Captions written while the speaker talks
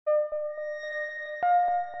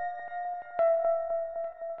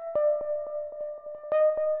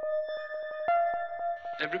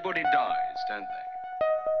Everybody dies, don't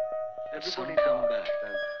they? Everybody come back,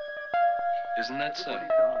 don't they? Isn't that so?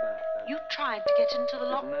 You tried to get into the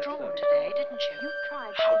locked drawer today, didn't you?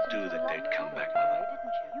 How do the dead come back, Mother?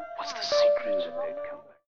 What's the secret of the dead come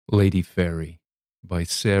back? Lady Ferry by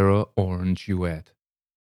Sarah Orne Jewett.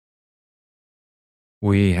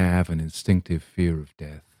 We have an instinctive fear of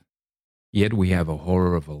death, yet we have a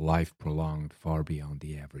horror of a life prolonged far beyond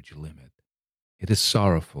the average limit. It is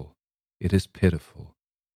sorrowful, it is pitiful,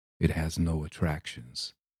 it has no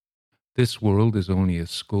attractions. This world is only a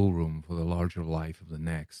schoolroom for the larger life of the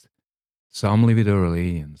next. Some leave it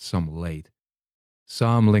early and some late.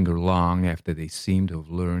 Some linger long after they seem to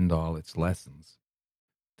have learned all its lessons.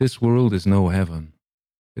 This world is no heaven.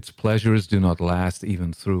 Its pleasures do not last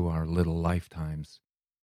even through our little lifetimes.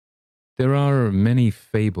 There are many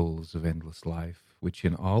fables of endless life, which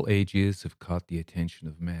in all ages have caught the attention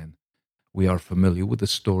of men. We are familiar with the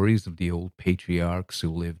stories of the old patriarchs who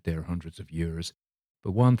lived there hundreds of years,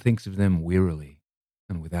 but one thinks of them wearily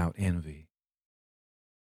and without envy.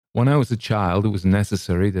 When I was a child, it was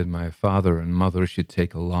necessary that my father and mother should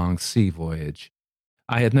take a long sea voyage.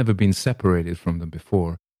 I had never been separated from them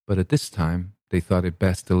before, but at this time they thought it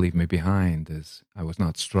best to leave me behind, as I was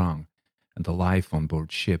not strong, and the life on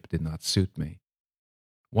board ship did not suit me.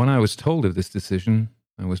 When I was told of this decision,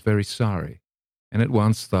 I was very sorry, and at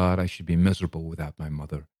once thought I should be miserable without my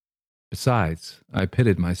mother. Besides, I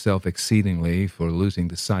pitied myself exceedingly for losing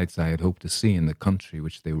the sights I had hoped to see in the country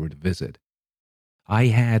which they were to visit. I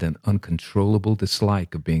had an uncontrollable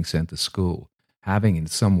dislike of being sent to school, having in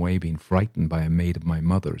some way been frightened by a maid of my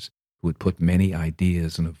mother's, who had put many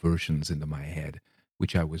ideas and aversions into my head,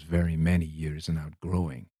 which I was very many years in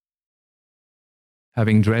outgrowing.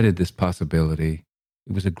 Having dreaded this possibility,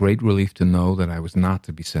 it was a great relief to know that I was not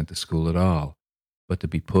to be sent to school at all, but to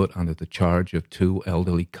be put under the charge of two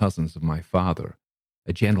elderly cousins of my father,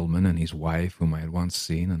 a gentleman and his wife whom I had once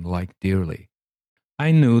seen and liked dearly.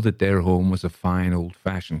 I knew that their home was a fine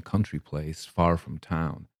old-fashioned country place far from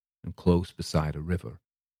town and close beside a river,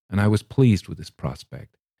 and I was pleased with this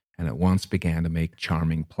prospect, and at once began to make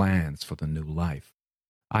charming plans for the new life.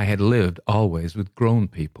 I had lived always with grown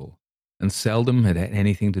people, and seldom had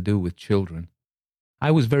anything to do with children. I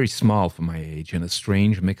was very small for my age, and a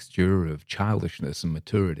strange mixture of childishness and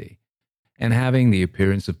maturity, and having the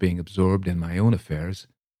appearance of being absorbed in my own affairs,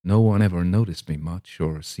 no one ever noticed me much,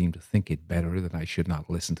 or seemed to think it better that I should not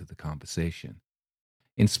listen to the conversation.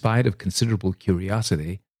 In spite of considerable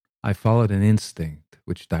curiosity, I followed an instinct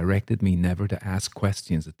which directed me never to ask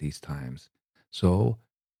questions at these times, so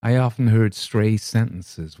I often heard stray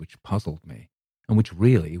sentences which puzzled me, and which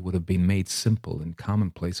really would have been made simple and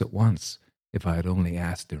commonplace at once, if I had only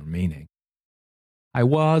asked their meaning. I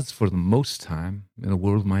was, for the most time, in a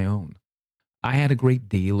world of my own. I had a great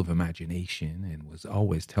deal of imagination and was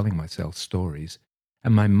always telling myself stories,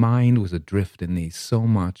 and my mind was adrift in these so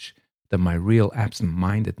much that my real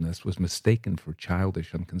absent-mindedness was mistaken for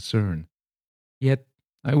childish unconcern. Yet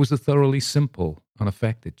I was a thoroughly simple,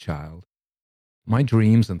 unaffected child. My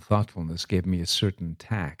dreams and thoughtfulness gave me a certain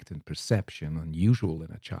tact and perception unusual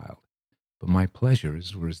in a child, but my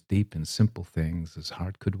pleasures were as deep in simple things as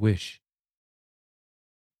heart could wish.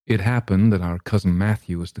 It happened that our cousin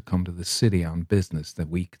Matthew was to come to the city on business the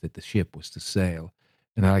week that the ship was to sail,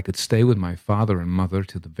 and that I could stay with my father and mother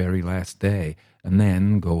to the very last day, and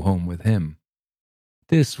then go home with him.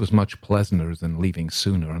 This was much pleasanter than leaving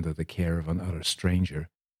sooner under the care of an utter stranger,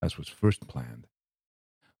 as was first planned.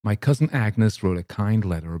 My cousin Agnes wrote a kind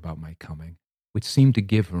letter about my coming, which seemed to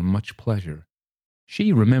give her much pleasure.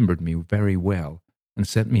 She remembered me very well, and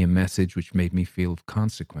sent me a message which made me feel of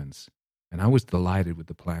consequence, and I was delighted with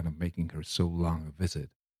the plan of making her so long a visit.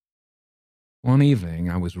 One evening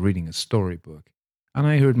I was reading a storybook, and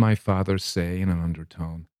I heard my father say in an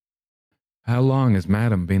undertone, "How long has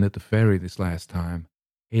Madam been at the Ferry this last time?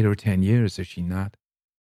 8 or 10 years, has she not?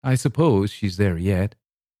 I suppose she's there yet."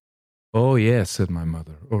 "Oh, yes," said my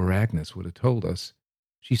mother, "or Agnes would have told us.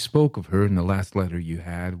 She spoke of her in the last letter you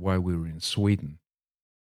had while we were in Sweden."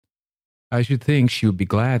 "I should think she would be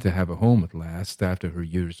glad to have a home at last, after her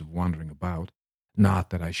years of wandering about. Not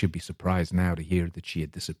that I should be surprised now to hear that she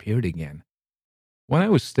had disappeared again. When I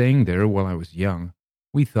was staying there while I was young,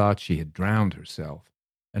 we thought she had drowned herself,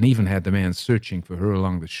 and even had the man searching for her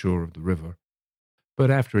along the shore of the river. But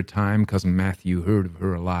after a time, Cousin Matthew heard of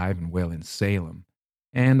her alive and well in Salem,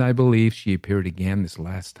 and I believe she appeared again this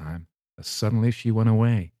last time, as suddenly as she went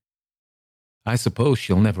away." "I suppose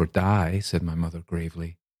she'll never die," said my mother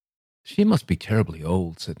gravely. "She must be terribly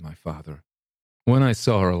old," said my father. "When I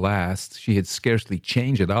saw her last, she had scarcely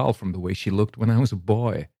changed at all from the way she looked when I was a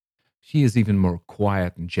boy. She is even more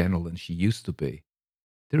quiet and gentle than she used to be.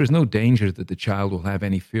 There is no danger that the child will have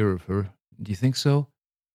any fear of her. Do you think so?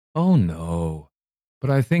 Oh, no. But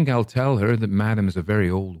I think I'll tell her that Madam is a very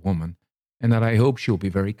old woman, and that I hope she will be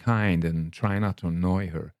very kind and try not to annoy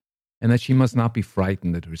her, and that she must not be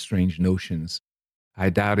frightened at her strange notions. I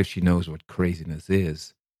doubt if she knows what craziness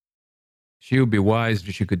is. She would be wise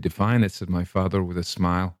if she could define it, said my father with a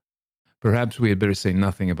smile. Perhaps we had better say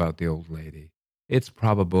nothing about the old lady. It's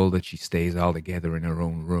probable that she stays altogether in her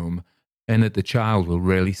own room, and that the child will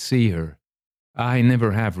rarely see her. I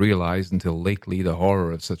never have realized until lately the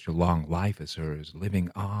horror of such a long life as hers, living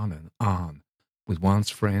on and on, with one's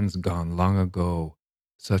friends gone long ago,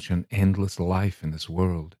 such an endless life in this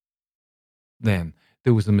world. Then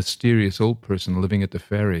there was the mysterious old person living at the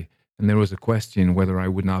ferry, and there was a question whether I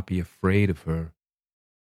would not be afraid of her.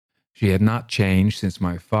 She had not changed since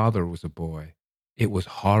my father was a boy. It was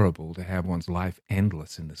horrible to have one's life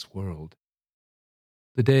endless in this world.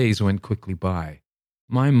 The days went quickly by.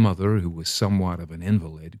 My mother, who was somewhat of an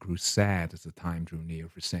invalid, grew sad as the time drew near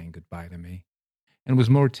for saying goodbye to me, and was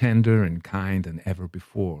more tender and kind than ever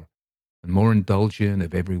before, and more indulgent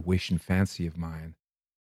of every wish and fancy of mine.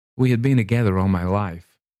 We had been together all my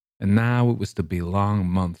life, and now it was to be long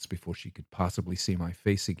months before she could possibly see my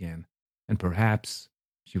face again, and perhaps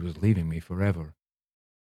she was leaving me forever.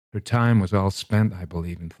 Her time was all spent, I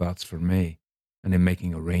believe, in thoughts for me, and in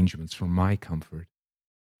making arrangements for my comfort.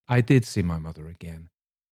 I did see my mother again,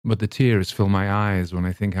 but the tears fill my eyes when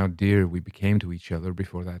I think how dear we became to each other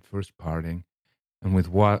before that first parting, and with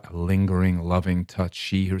what a lingering, loving touch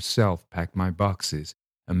she herself packed my boxes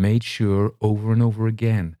and made sure over and over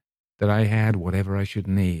again that I had whatever I should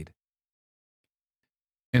need.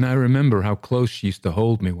 And I remember how close she used to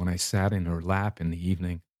hold me when I sat in her lap in the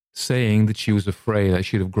evening, saying that she was afraid I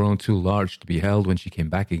should have grown too large to be held when she came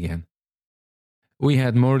back again. We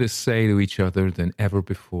had more to say to each other than ever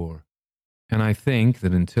before, and I think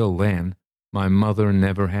that until then, my mother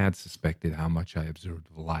never had suspected how much I observed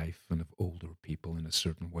of life and of older people in a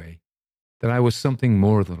certain way, that I was something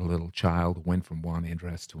more than a little child who went from one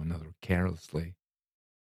interest to another carelessly.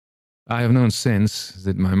 I have known since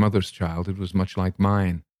that my mother's childhood was much like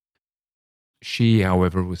mine. She,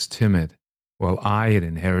 however, was timid, while I had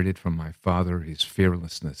inherited from my father his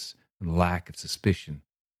fearlessness and lack of suspicion,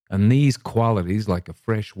 and these qualities, like a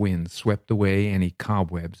fresh wind, swept away any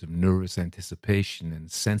cobwebs of nervous anticipation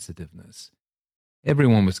and sensitiveness.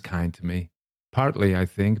 Everyone was kind to me, partly, I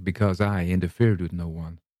think, because I interfered with no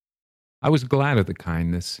one. I was glad of the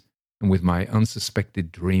kindness, and with my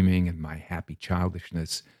unsuspected dreaming and my happy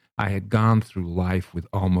childishness, I had gone through life with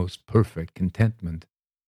almost perfect contentment,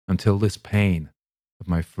 until this pain of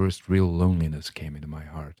my first real loneliness came into my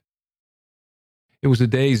heart. It was a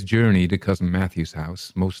day's journey to Cousin Matthew's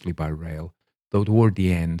house, mostly by rail, though toward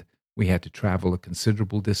the end we had to travel a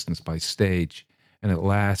considerable distance by stage, and at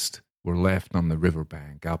last were left on the river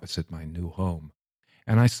bank opposite my new home,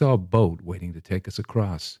 and I saw a boat waiting to take us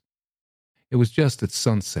across. It was just at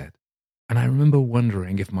sunset, and I remember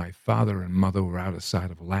wondering if my father and mother were out of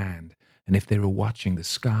sight of land, and if they were watching the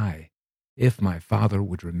sky, if my father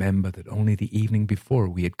would remember that only the evening before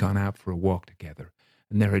we had gone out for a walk together,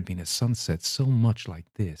 and there had been a sunset so much like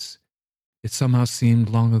this. It somehow seemed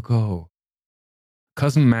long ago.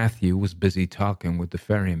 Cousin Matthew was busy talking with the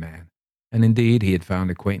ferryman, and indeed he had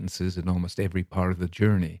found acquaintances in almost every part of the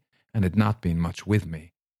journey, and had not been much with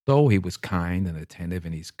me, though he was kind and attentive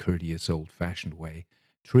in his courteous old-fashioned way,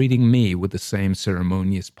 treating me with the same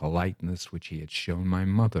ceremonious politeness which he had shown my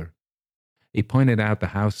mother. He pointed out the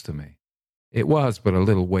house to me. It was but a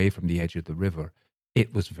little way from the edge of the river.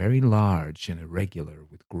 It was very large and irregular,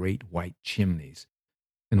 with great white chimneys,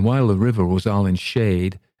 and while the river was all in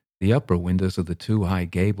shade, the upper windows of the two high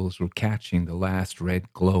gables were catching the last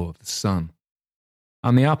red glow of the sun.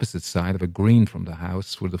 On the opposite side of a green from the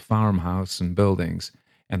house were the farmhouse and buildings,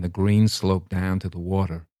 and the green sloped down to the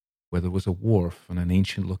water, where there was a wharf and an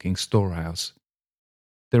ancient-looking storehouse.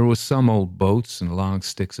 There were some old boats and long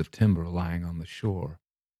sticks of timber lying on the shore,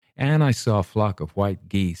 and I saw a flock of white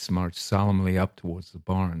geese march solemnly up towards the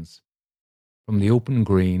barns. From the open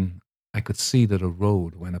green, I could see that a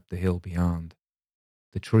road went up the hill beyond.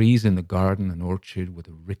 The trees in the garden and orchard were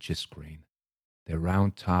the richest green. Their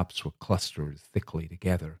round tops were clustered thickly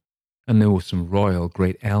together, and there were some royal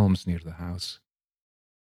great elms near the house.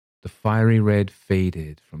 The fiery red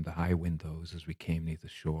faded from the high windows as we came near the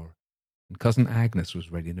shore, and Cousin Agnes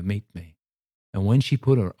was ready to meet me. And when she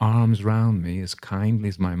put her arms round me as kindly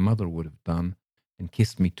as my mother would have done, and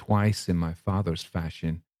kissed me twice in my father's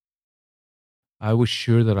fashion, I was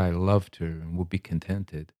sure that I loved her and would be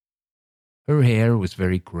contented. Her hair was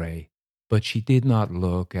very grey, but she did not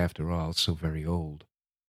look, after all, so very old.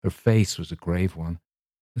 Her face was a grave one,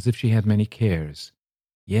 as if she had many cares,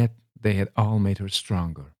 yet they had all made her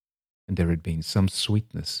stronger, and there had been some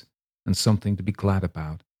sweetness and something to be glad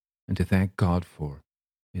about and to thank God for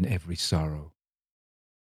in every sorrow.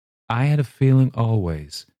 I had a feeling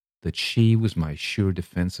always that she was my sure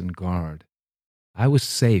defense and guard. I was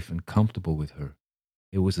safe and comfortable with her.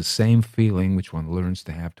 It was the same feeling which one learns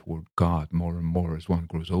to have toward God more and more as one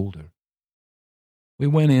grows older. We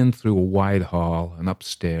went in through a wide hall and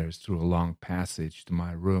upstairs through a long passage to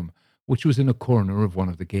my room, which was in a corner of one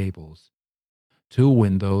of the gables. Two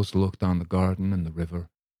windows looked on the garden and the river.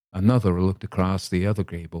 Another looked across the other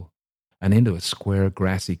gable and into a square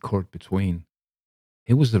grassy court between.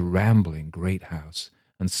 It was a rambling great house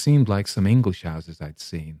and seemed like some English houses I'd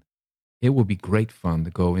seen. It would be great fun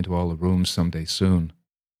to go into all the rooms some day soon.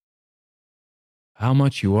 "How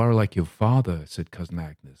much you are like your father," said Cousin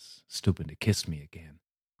Agnes, stooping to kiss me again,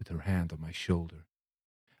 with her hand on my shoulder.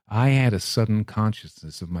 I had a sudden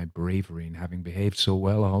consciousness of my bravery in having behaved so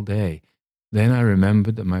well all day. Then I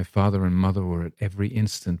remembered that my father and mother were at every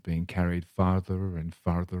instant being carried farther and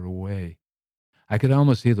farther away. I could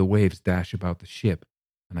almost hear the waves dash about the ship,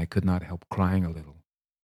 and I could not help crying a little.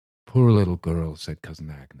 "Poor little girl," said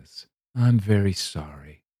Cousin Agnes. "I'm very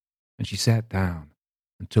sorry." And she sat down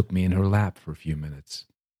and took me in her lap for a few minutes.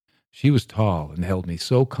 She was tall and held me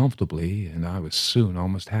so comfortably, and I was soon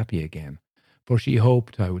almost happy again, for she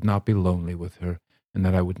hoped I would not be lonely with her, and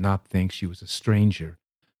that I would not think she was a stranger,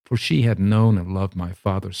 for she had known and loved my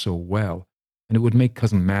father so well, and it would make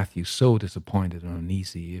Cousin Matthew so disappointed and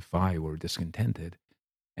uneasy if I were discontented.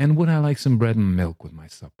 And would I like some bread and milk with my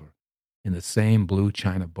supper, in the same blue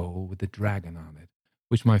china bowl with the dragon on it,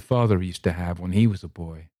 which my father used to have when he was a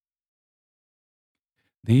boy?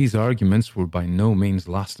 These arguments were by no means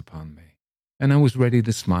lost upon me, and I was ready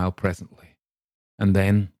to smile presently. And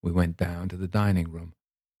then we went down to the dining room,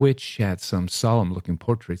 which had some solemn-looking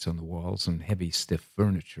portraits on the walls and heavy, stiff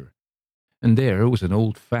furniture. And there was an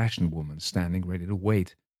old-fashioned woman standing ready to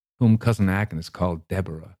wait, whom Cousin Agnes called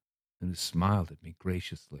Deborah, and who smiled at me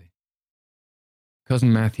graciously.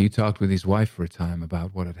 Cousin Matthew talked with his wife for a time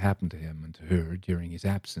about what had happened to him and to her during his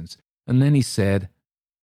absence, and then he said,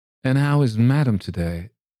 "And how is Madam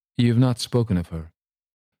today? You have not spoken of her."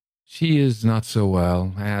 "She is not so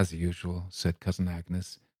well, as usual," said Cousin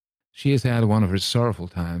Agnes. "She has had one of her sorrowful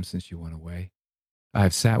times since you went away. I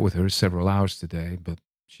have sat with her several hours today, but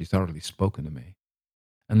she's hardly spoken to me."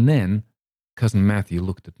 And then Cousin Matthew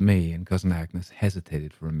looked at me, and Cousin Agnes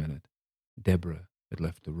hesitated for a minute. Deborah had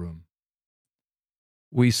left the room.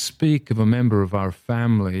 "We speak of a member of our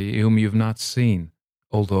family whom you have not seen,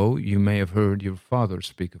 although you may have heard your father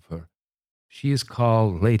speak of her. She is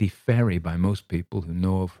called Lady Ferry by most people who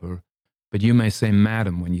know of her, but you may say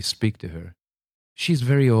Madam when you speak to her. She is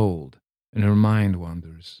very old, and her mind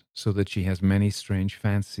wanders, so that she has many strange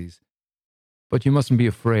fancies. But you mustn't be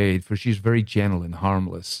afraid, for she is very gentle and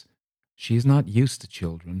harmless. She is not used to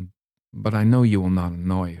children, but I know you will not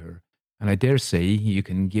annoy her, and I dare say you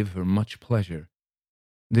can give her much pleasure."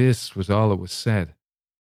 This was all that was said,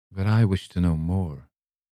 but I wished to know more.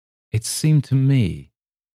 It seemed to me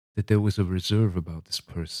that there was a reserve about this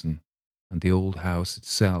person, and the old house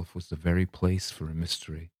itself was the very place for a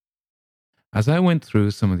mystery. As I went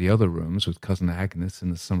through some of the other rooms with Cousin Agnes in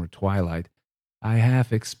the summer twilight, I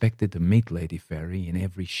half expected to meet Lady Ferry in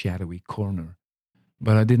every shadowy corner,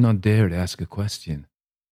 but I did not dare to ask a question.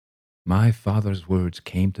 My father's words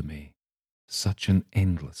came to me, such an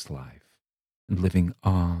endless life, and living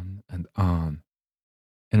on and on.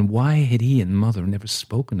 And why had he and Mother never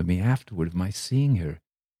spoken to me afterward of my seeing her?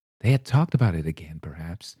 They had talked about it again,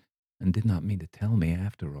 perhaps, and did not mean to tell me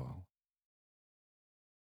after all.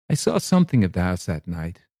 I saw something of the house that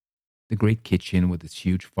night, the great kitchen with its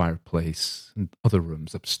huge fireplace, and other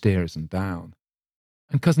rooms upstairs and down.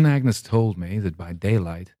 And Cousin Agnes told me that by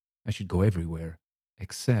daylight I should go everywhere,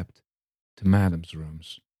 except to Madam's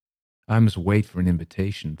rooms. I must wait for an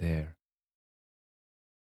invitation there.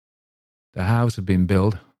 The house had been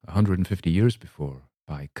built 150 years before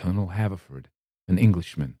by Colonel Haverford, an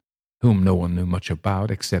Englishman, whom no one knew much about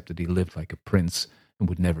except that he lived like a prince and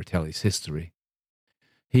would never tell his history.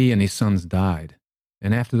 He and his sons died,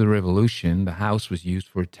 and after the Revolution the house was used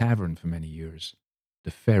for a tavern for many years, the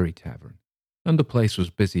Ferry Tavern, and the place was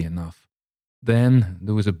busy enough. Then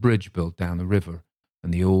there was a bridge built down the river,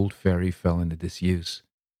 and the old ferry fell into disuse,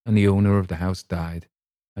 and the owner of the house died,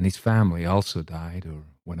 and his family also died or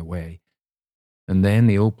went away. And then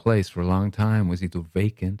the old place for a long time was either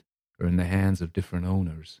vacant or in the hands of different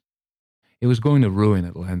owners. It was going to ruin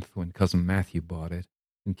at length when Cousin Matthew bought it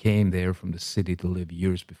and came there from the city to live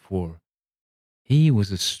years before. He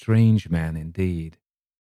was a strange man indeed.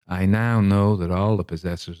 I now know that all the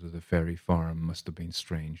possessors of the Ferry farm must have been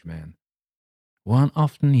strange men. One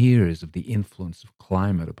often hears of the influence of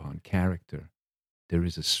climate upon character. There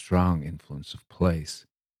is a strong influence of place,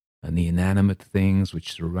 and the inanimate things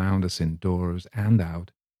which surround us indoors and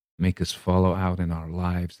out make us follow out in our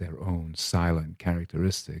lives their own silent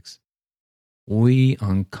characteristics. We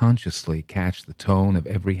unconsciously catch the tone of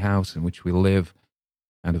every house in which we live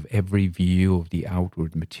and of every view of the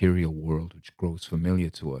outward material world which grows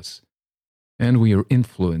familiar to us. And we are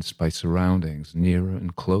influenced by surroundings nearer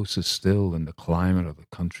and closer still than the climate of the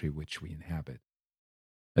country which we inhabit.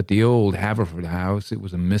 At the old Haverford house, it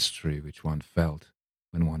was a mystery which one felt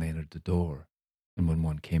when one entered the door and when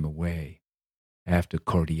one came away. After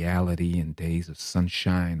cordiality and days of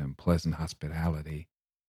sunshine and pleasant hospitality,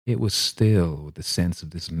 it was still with the sense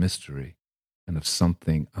of this mystery and of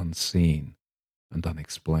something unseen and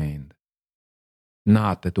unexplained.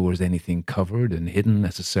 Not that there was anything covered and hidden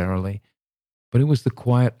necessarily, but it was the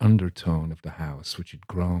quiet undertone of the house which had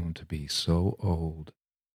grown to be so old,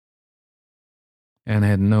 and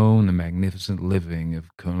had known the magnificent living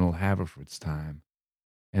of Colonel Haverford's time,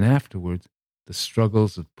 and afterwards the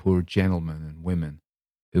struggles of poor gentlemen and women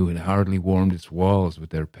who had hardly warmed its walls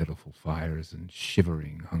with their pitiful fires and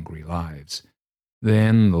shivering, hungry lives.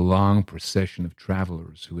 Then the long procession of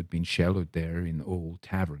travellers who had been sheltered there in old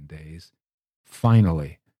tavern days.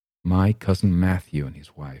 Finally, my cousin Matthew and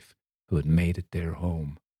his wife, who had made it their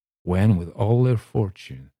home, when with all their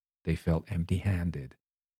fortune they felt empty-handed,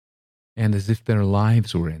 and as if their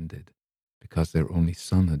lives were ended because their only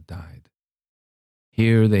son had died.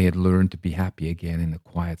 Here they had learned to be happy again in a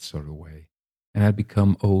quiet sort of way, and had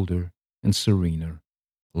become older and serener,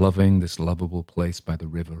 loving this lovable place by the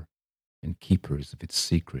river, and keepers of its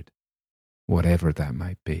secret, whatever that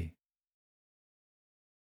might be.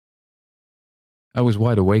 I was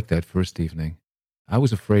wide awake that first evening. I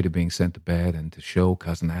was afraid of being sent to bed, and to show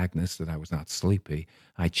Cousin Agnes that I was not sleepy,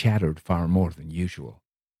 I chattered far more than usual.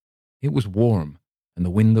 It was warm, and the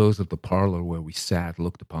windows of the parlour where we sat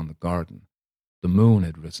looked upon the garden. The moon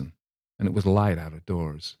had risen, and it was light out of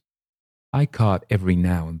doors. I caught every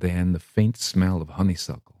now and then the faint smell of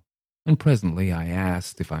honeysuckle, and presently I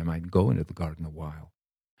asked if I might go into the garden a while,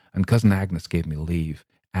 and Cousin Agnes gave me leave,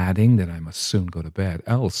 adding that I must soon go to bed,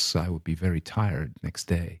 else I would be very tired next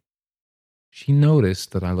day. She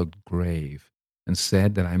noticed that I looked grave, and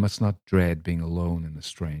said that I must not dread being alone in the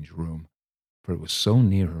strange room, for it was so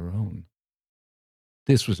near her own.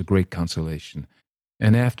 This was a great consolation,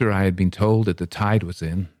 and after I had been told that the tide was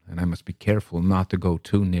in, and I must be careful not to go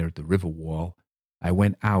too near the river wall, I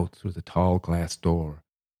went out through the tall glass door,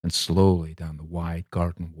 and slowly down the wide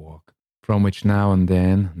garden walk, from which now and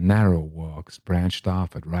then narrow walks branched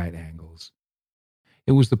off at right angles.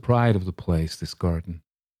 It was the pride of the place, this garden,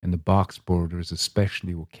 and the box borders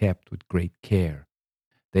especially were kept with great care.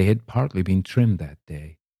 They had partly been trimmed that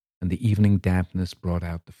day, and the evening dampness brought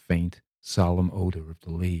out the faint, solemn odor of the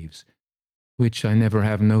leaves, which I never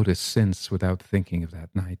have noticed since without thinking of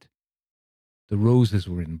that night. The roses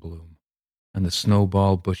were in bloom, and the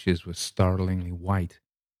snowball bushes were startlingly white,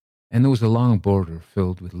 and there was a long border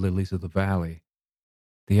filled with lilies of the valley.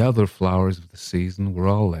 The other flowers of the season were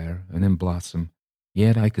all there and in blossom,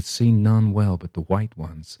 yet I could see none well but the white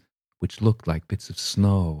ones, which looked like bits of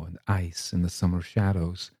snow and ice in the summer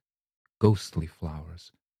shadows, ghostly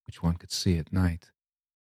flowers which one could see at night.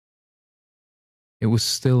 It was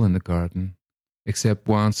still in the garden, except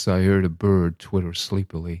once I heard a bird twitter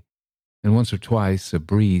sleepily, and once or twice a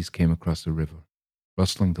breeze came across the river,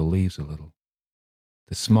 rustling the leaves a little.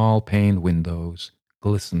 The small paned windows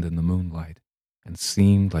glistened in the moonlight, and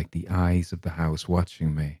seemed like the eyes of the house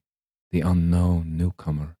watching me, the unknown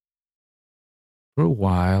newcomer. For a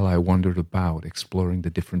while I wandered about, exploring the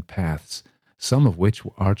different paths, some of which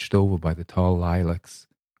were arched over by the tall lilacs,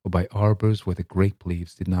 or by arbors where the grape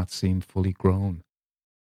leaves did not seem fully grown.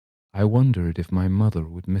 I wondered if my mother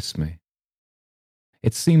would miss me.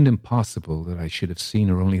 It seemed impossible that I should have seen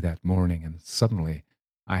her only that morning, and suddenly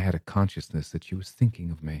I had a consciousness that she was thinking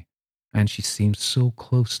of me, and she seemed so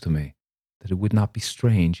close to me that it would not be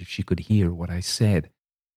strange if she could hear what I said,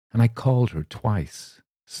 and I called her twice,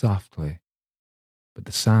 softly. But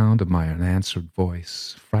the sound of my unanswered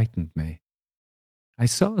voice frightened me. I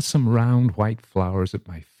saw some round white flowers at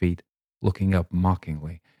my feet, looking up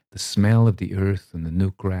mockingly. The smell of the earth and the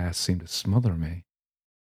new grass seemed to smother me.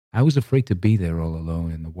 I was afraid to be there all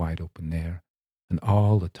alone in the wide open air, and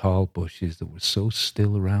all the tall bushes that were so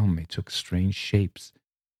still around me took strange shapes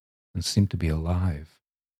and seemed to be alive.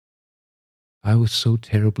 I was so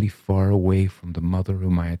terribly far away from the mother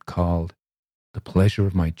whom I had called, the pleasure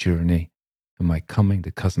of my journey, and my coming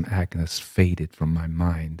to Cousin Agnes faded from my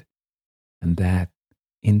mind, and that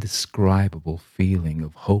indescribable feeling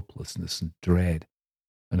of hopelessness and dread,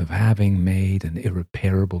 and of having made an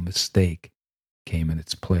irreparable mistake, came in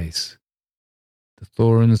its place. The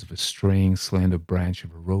thorns of a straying slender branch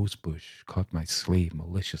of a rose bush caught my sleeve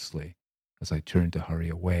maliciously as I turned to hurry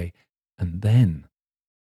away, and then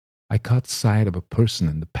I caught sight of a person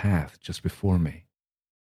in the path just before me.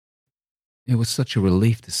 It was such a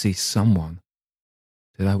relief to see someone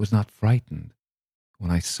that I was not frightened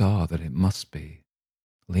when I saw that it must be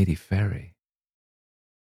Lady Ferry.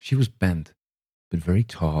 She was bent, but very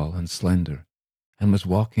tall and slender, and was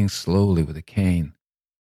walking slowly with a cane.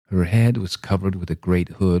 Her head was covered with a great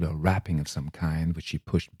hood or wrapping of some kind, which she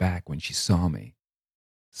pushed back when she saw me.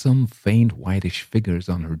 Some faint whitish figures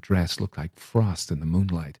on her dress looked like frost in the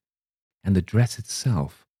moonlight, and the dress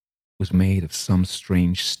itself was made of some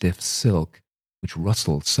strange stiff silk, which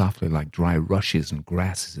rustled softly like dry rushes and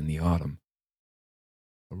grasses in the autumn.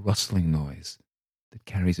 A rustling noise that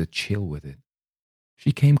carries a chill with it.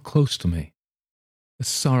 She came close to me, a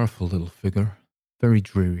sorrowful little figure, very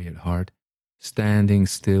dreary at heart, standing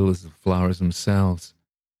still as the flowers themselves.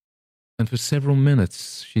 And for several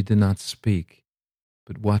minutes she did not speak,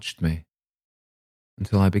 but watched me,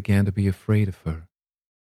 until I began to be afraid of her.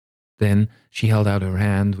 Then she held out her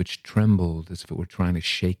hand, which trembled as if it were trying to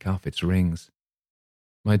shake off its rings.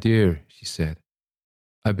 "My dear," she said,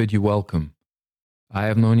 "I bid you welcome. I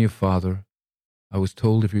have known your father. I was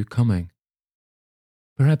told of your coming.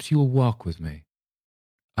 Perhaps you will walk with me.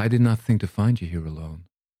 I did not think to find you here alone."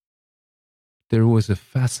 There was a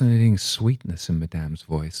fascinating sweetness in Madame's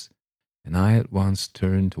voice, and I at once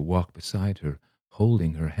turned to walk beside her,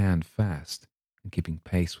 holding her hand fast and keeping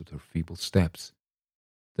pace with her feeble steps.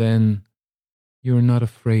 "Then you are not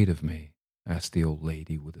afraid of me?" asked the old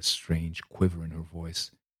lady with a strange quiver in her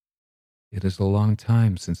voice. "It is a long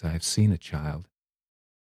time since I have seen a child."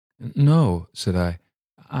 "No," said I.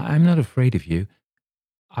 "I'm not afraid of you.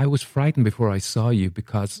 I was frightened before I saw you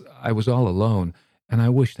because I was all alone, and I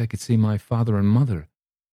wished I could see my father and mother."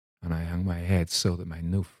 And I hung my head so that my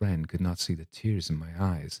new friend could not see the tears in my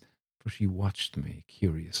eyes, for she watched me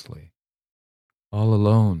curiously. "All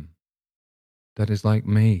alone. That is like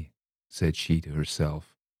me," said she to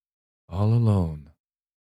herself. "All alone.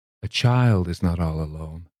 A child is not all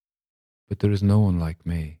alone, but there is no one like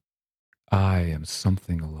me. I am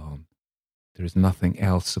something alone. There is nothing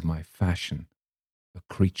else of my fashion, a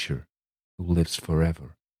creature who lives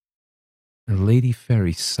forever." And Lady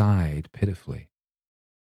Ferry sighed pitifully.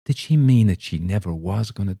 Did she mean that she never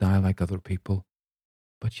was going to die like other people?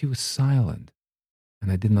 But she was silent,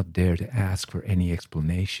 and I did not dare to ask for any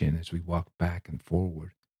explanation as we walked back and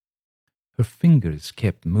forward. Her fingers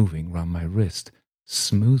kept moving round my wrist,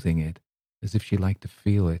 smoothing it as if she liked to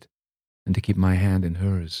feel it, and to keep my hand in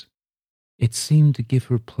hers. It seemed to give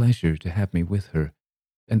her pleasure to have me with her,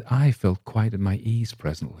 and I felt quite at my ease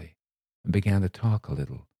presently, and began to talk a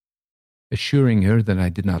little, assuring her that I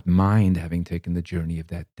did not mind having taken the journey of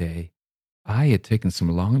that day. I had taken some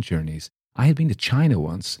long journeys. I had been to China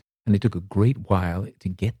once, and it took a great while to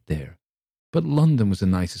get there. But London was the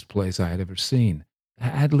nicest place I had ever seen.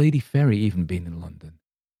 Had Lady Ferry even been in London?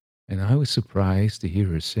 And I was surprised to hear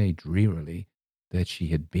her say drearily that she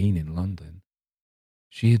had been in London.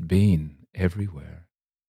 She had been everywhere.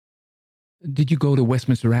 "Did you go to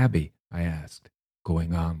Westminster Abbey?" I asked,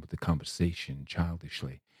 going on with the conversation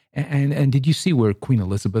childishly. And did you see where Queen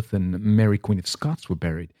Elizabeth and Mary Queen of Scots were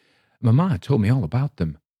buried? Mamma told me all about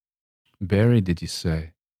them." "Buried, did you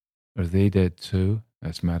say? Are they dead too?"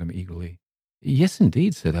 asked Madame eagerly. "Yes,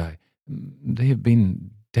 indeed," said I. "They have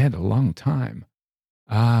been dead a long time."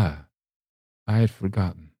 "Ah, I had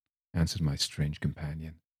forgotten," answered my strange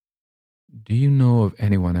companion. "Do you know of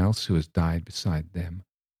anyone else who has died beside them?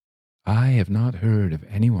 I have not heard of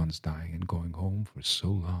anyone's dying and going home for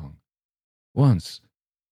so long. Once,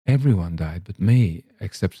 everyone died but me,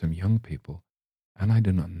 except some young people, and I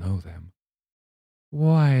do not know them."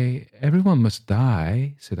 "Why, everyone must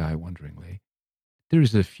die," said I wonderingly. "There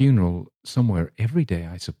is a funeral somewhere every day,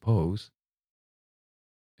 I suppose."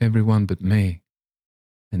 "Everyone but me,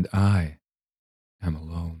 and I am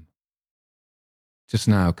alone." Just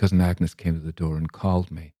now Cousin Agnes came to the door and called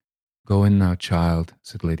me. "Go in now, child,"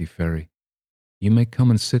 said Lady Ferry. "You may come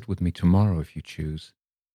and sit with me tomorrow if you choose."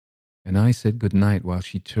 And I said good night while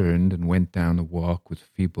she turned and went down the walk with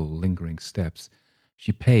feeble, lingering steps.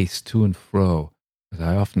 She paced to and fro, as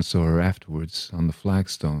I often saw her afterwards, on the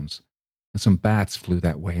flagstones, and some bats flew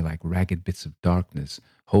that way like ragged bits of darkness,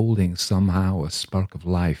 holding somehow a spark of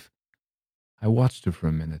life. I watched her for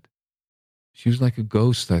a minute. She was like a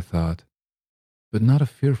ghost, I thought, but not a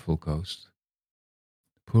fearful ghost.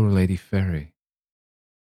 Poor Lady Ferry.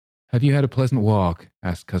 Have you had a pleasant walk?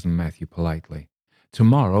 Asked Cousin Matthew politely.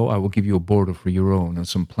 Tomorrow I will give you a border for your own and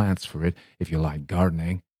some plants for it, if you like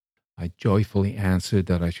gardening. I joyfully answered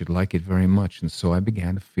that I should like it very much, and so I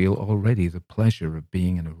began to feel already the pleasure of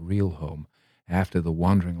being in a real home after the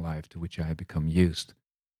wandering life to which I had become used.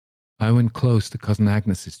 I went close to Cousin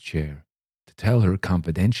Agnes's chair to tell her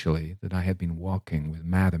confidentially that I had been walking with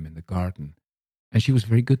Madame in the garden, and she was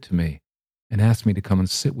very good to me, and asked me to come and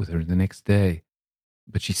sit with her the next day.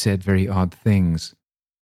 But she said very odd things.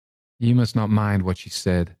 You must not mind what she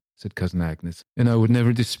said, said Cousin Agnes, and I would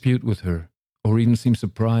never dispute with her, or even seem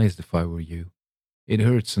surprised if I were you. It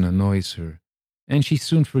hurts and annoys her, and she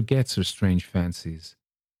soon forgets her strange fancies.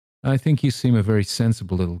 I think you seem a very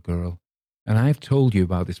sensible little girl, and I have told you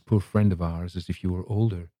about this poor friend of ours as if you were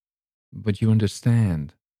older. But you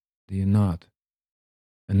understand, do you not?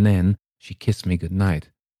 And then she kissed me good night,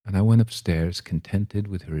 and I went upstairs contented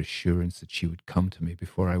with her assurance that she would come to me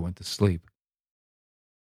before I went to sleep.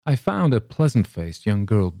 I found a pleasant-faced young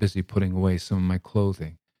girl busy putting away some of my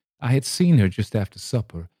clothing. I had seen her just after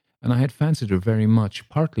supper, and I had fancied her very much,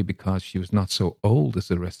 partly because she was not so old as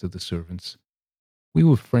the rest of the servants. We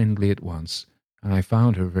were friendly at once, and I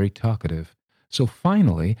found her very talkative. So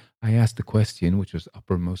finally I asked the question which was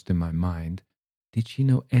uppermost in my mind. Did she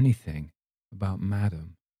know anything about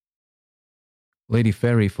Madame? Lady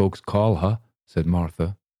Ferry folks call her, said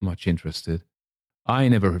Martha, much interested. I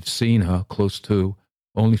never have seen her close to,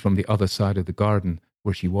 only from the other side of the garden,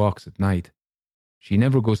 where she walks at night. She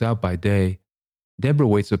never goes out by day. Deborah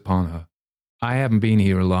waits upon her. I haven't been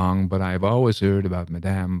here long, but I have always heard about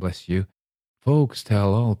Madame, bless you. Folks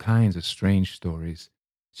tell all kinds of strange stories.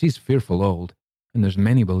 She's fearful old, and there's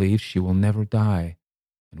many believe she will never die.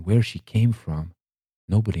 And where she came from,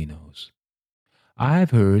 nobody knows.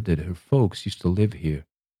 I've heard that her folks used to live here,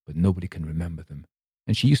 but nobody can remember them.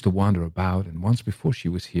 And she used to wander about, and once before she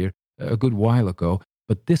was here, a good while ago,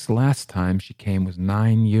 but this last time she came was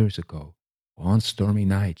 9 years ago. One stormy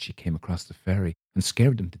night she came across the ferry and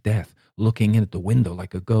scared them to death, looking in at the window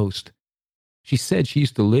like a ghost. She said she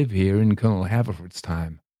used to live here in Colonel Haverford's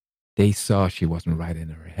time. They saw she wasn't right in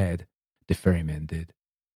her head, the ferrymen did.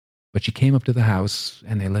 But she came up to the house,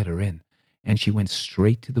 and they let her in, and she went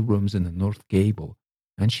straight to the rooms in the north gable,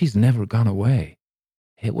 and she's never gone away.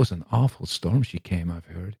 It was an awful storm she came, I've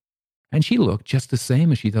heard, and she looked just the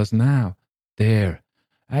same as she does now. There,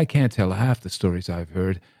 I can't tell half the stories I've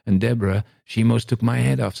heard, and Deborah, she most took my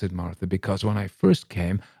head off, said Martha, because when I first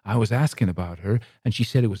came, I was asking about her, and she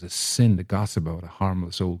said it was a sin to gossip about a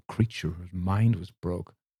harmless old creature whose mind was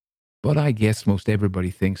broke. But I guess most everybody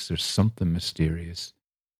thinks there's something mysterious.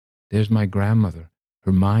 There's my grandmother.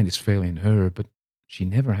 Her mind is failing her, but she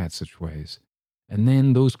never had such ways. And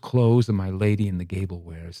then those clothes that my lady in the gable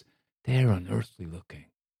wears, they're unearthly looking.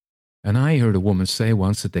 And I heard a woman say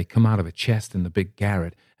once that they come out of a chest in the big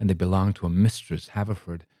garret, and they belonged to a Mistress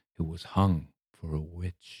Haverford who was hung for a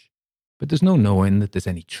witch. But there's no knowing that there's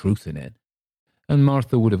any truth in it. And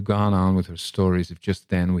Martha would have gone on with her stories if just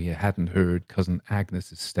then we hadn't heard Cousin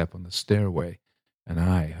Agnes's step on the stairway, and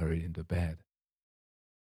I hurried into bed.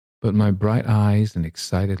 But my bright eyes and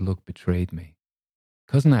excited look betrayed me.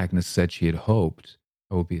 Cousin Agnes said she had hoped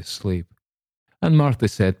I would be asleep, and Martha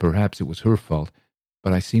said perhaps it was her fault,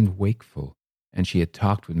 but I seemed wakeful, and she had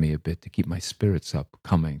talked with me a bit to keep my spirits up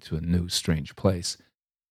coming to a new strange place.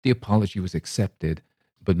 The apology was accepted,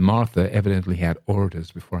 but Martha evidently had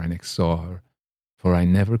orders before I next saw her, for I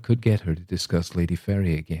never could get her to discuss Lady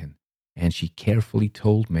Ferry again, and she carefully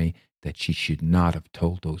told me that she should not have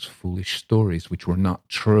told those foolish stories which were not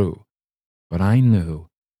true. But I knew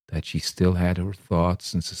that she still had her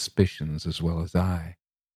thoughts and suspicions as well as I.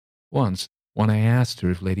 Once, when I asked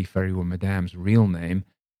her if Lady Ferry were Madame's real name,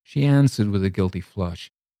 she answered with a guilty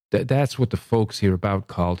flush. That's what the folks hereabout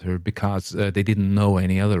called her, because they didn't know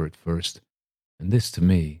any other at first. And this, to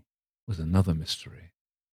me, was another mystery.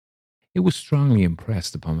 It was strongly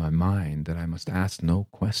impressed upon my mind that I must ask no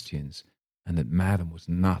questions, and that Madame was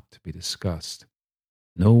not to be discussed.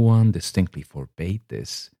 No one distinctly forbade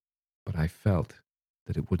this, but I felt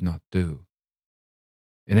that it would not do.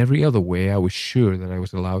 In every other way I was sure that I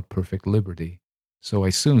was allowed perfect liberty, so I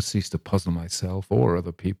soon ceased to puzzle myself or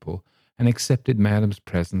other people, and accepted Madame's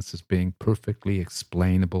presence as being perfectly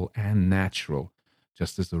explainable and natural,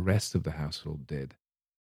 just as the rest of the household did.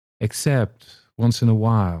 Except, once in a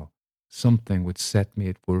while, something would set me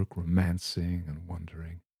at work romancing and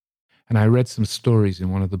wondering. And I read some stories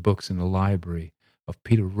in one of the books in the library of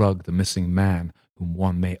Peter Rugg, the missing man, whom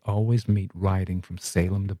one may always meet riding from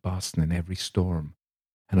Salem to Boston in every storm,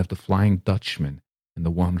 and of the Flying Dutchman and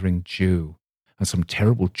the Wandering Jew, and some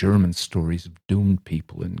terrible German stories of doomed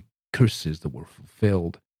people and curses that were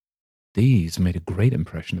fulfilled. These made a great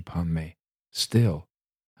impression upon me. Still,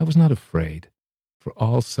 I was not afraid, for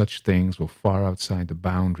all such things were far outside the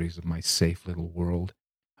boundaries of my safe little world,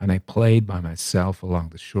 and I played by myself along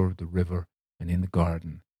the shore of the river and in the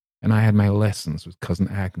garden, and I had my lessons with Cousin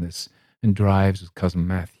Agnes and drives with Cousin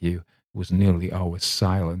Matthew, who was nearly always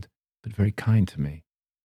silent, but very kind to me.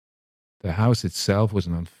 The house itself was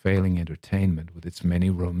an unfailing entertainment with its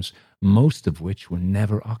many rooms, most of which were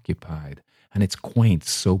never occupied, and its quaint,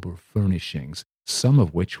 sober furnishings, some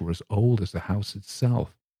of which were as old as the house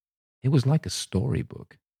itself. It was like a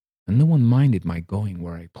storybook, and no one minded my going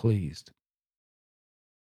where I pleased.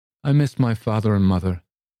 I missed my father and mother,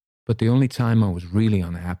 but the only time I was really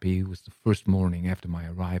unhappy was the first morning after my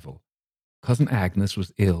arrival. Cousin Agnes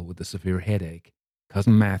was ill with a severe headache.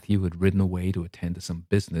 Cousin Matthew had ridden away to attend to some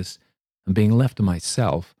business, and being left to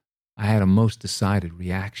myself, I had a most decided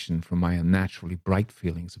reaction from my unnaturally bright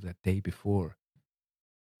feelings of that day before.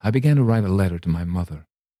 I began to write a letter to my mother,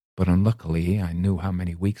 but unluckily I knew how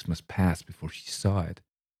many weeks must pass before she saw it,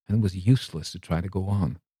 and it was useless to try to go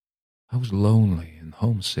on. I was lonely and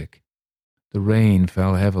homesick. The rain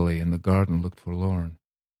fell heavily and the garden looked forlorn,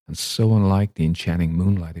 and so unlike the enchanting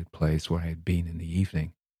moonlighted place where I had been in the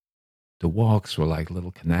evening. The walks were like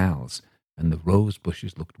little canals, and the rose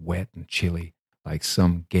bushes looked wet and chilly, like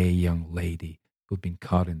some gay young lady who had been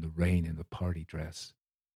caught in the rain in a party dress.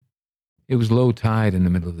 It was low tide in the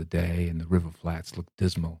middle of the day, and the river flats looked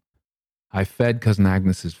dismal. I fed Cousin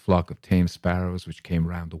Agnes's flock of tame sparrows which came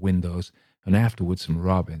round the windows, and afterward some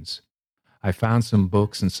robins. I found some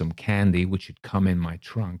books and some candy which had come in my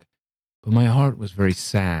trunk, but my heart was very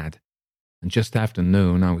sad, and just after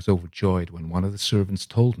noon I was overjoyed when one of the servants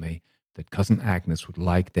told me that Cousin Agnes would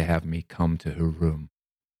like to have me come to her room.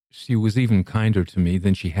 She was even kinder to me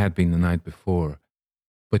than she had been the night before,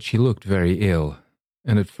 but she looked very ill,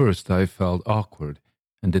 and at first I felt awkward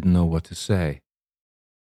and didn't know what to say.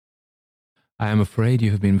 "I am afraid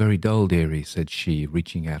you have been very dull, dearie," said she,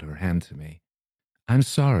 reaching out her hand to me. "I'm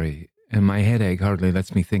sorry, and my headache hardly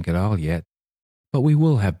lets me think at all yet, but we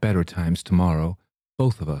will have better times tomorrow,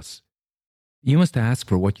 both of us. You must ask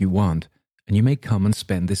for what you want, and you may come and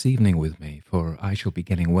spend this evening with me, for I shall be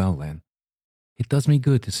getting well then. It does me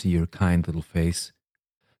good to see your kind little face.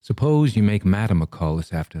 Suppose you make Madam a call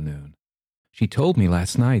this afternoon. She told me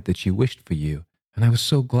last night that she wished for you, and I was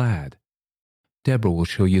so glad. Deborah will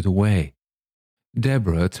show you the way."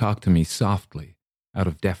 Deborah talked to me softly, out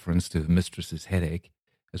of deference to the mistress's headache,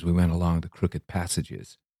 as we went along the crooked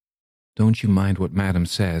passages. "Don't you mind what Madam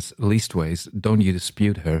says, leastways, don't you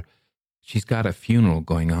dispute her. She's got a funeral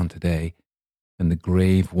going on today," and the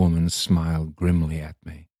grave woman smiled grimly at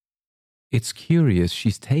me. "It's curious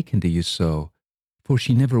she's taken to you so, for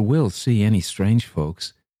she never will see any strange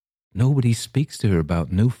folks. Nobody speaks to her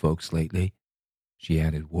about new folks lately," she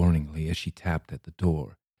added warningly as she tapped at the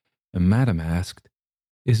door, and Madam asked,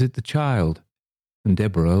 "Is it the child?" and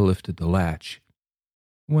Deborah lifted the latch.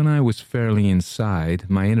 When I was fairly inside,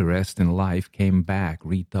 my interest in life came back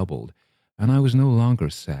redoubled, and I was no longer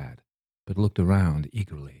sad, but looked around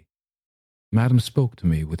eagerly. Madam spoke to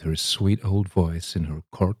me with her sweet old voice in her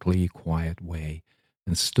courtly, quiet way,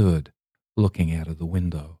 and stood looking out of the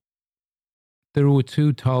window. There were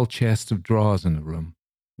 2 tall chests of drawers in the room,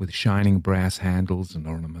 with shining brass handles and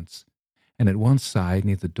ornaments, and at one side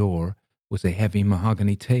near the door was a heavy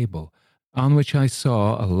mahogany table, on which I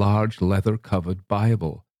saw a large leather-covered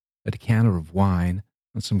Bible, a decanter of wine,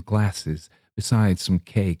 and some glasses, besides some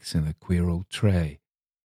cakes in a queer old tray.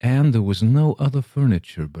 And there was no other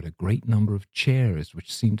furniture but a great number of chairs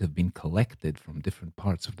which seemed to have been collected from different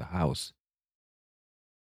parts of the house.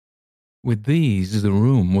 With these the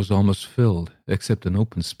room was almost filled, except an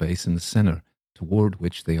open space in the centre, toward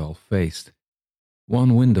which they all faced.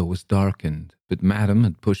 One window was darkened, but Madam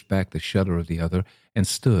had pushed back the shutter of the other and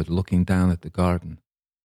stood looking down at the garden.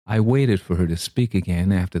 I waited for her to speak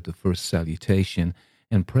again after the first salutation,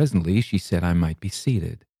 and presently she said I might be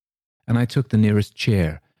seated, and I took the nearest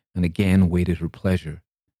chair and again waited her pleasure.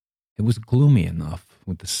 It was gloomy enough,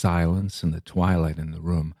 with the silence and the twilight in the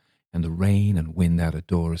room, and the rain and wind out of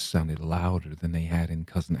doors sounded louder than they had in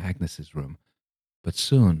Cousin Agnes's room. But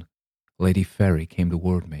soon Lady Ferry came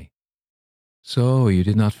toward me. "So you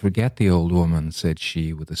did not forget the old woman," said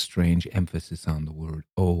she, with a strange emphasis on the word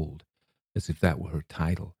old, as if that were her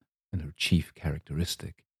title and her chief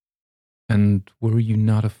characteristic. "And were you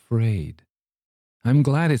not afraid? I'm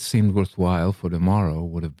glad it seemed worthwhile, for tomorrow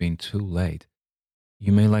would have been too late.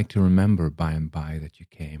 You may like to remember by and by that you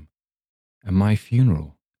came. And my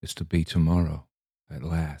funeral is to be tomorrow, at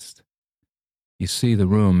last. You see the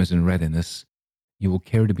room is in readiness, You will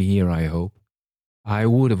care to be here, I hope. I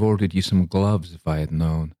would have ordered you some gloves if I had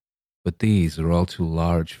known, but these are all too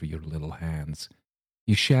large for your little hands.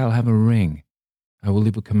 You shall have a ring. I will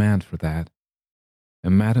leave a command for that.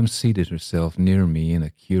 And Madame seated herself near me in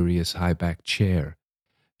a curious high-backed chair.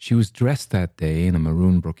 She was dressed that day in a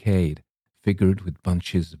maroon brocade, figured with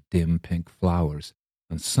bunches of dim pink flowers,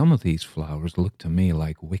 and some of these flowers looked to me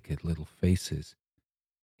like wicked little faces.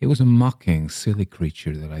 It was a mocking, silly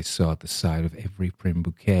creature that I saw at the side of every prim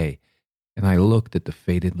bouquet, and I looked at the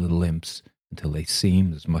faded little imps until they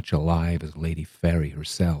seemed as much alive as Lady Ferry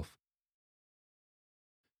herself.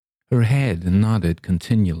 Her head nodded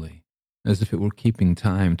continually, as if it were keeping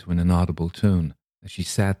time to an inaudible tune, as she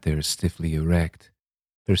sat there stiffly erect.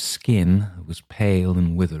 Her skin was pale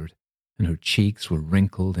and withered, and her cheeks were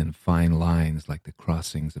wrinkled in fine lines like the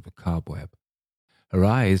crossings of a cobweb. Her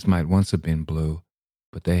eyes might once have been blue,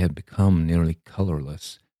 but they had become nearly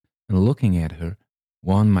colourless, and looking at her,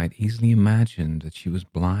 one might easily imagine that she was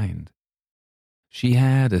blind. She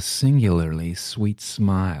had a singularly sweet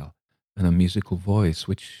smile and a musical voice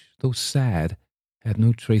which, though sad, had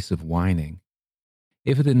no trace of whining.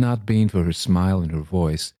 If it had not been for her smile and her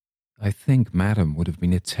voice, I think Madame would have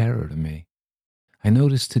been a terror to me. I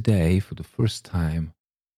noticed today, for the first time,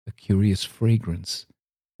 a curious fragrance,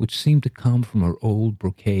 which seemed to come from her old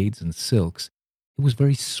brocades and silks. It was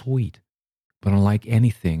very sweet, but unlike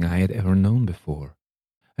anything I had ever known before,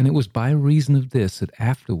 and it was by reason of this that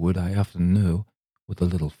afterward I often knew, with a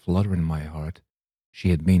little flutter in my heart, she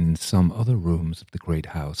had been in some other rooms of the great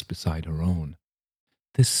house beside her own.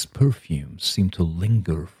 This perfume seemed to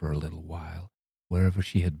linger for a little while, wherever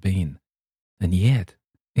she had been, and yet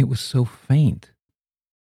it was so faint.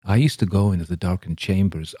 I used to go into the darkened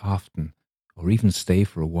chambers often, or even stay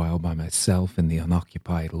for a while by myself in the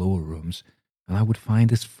unoccupied lower rooms, and I would find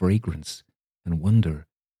this fragrance and wonder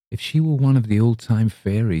if she were one of the old-time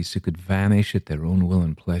fairies who could vanish at their own will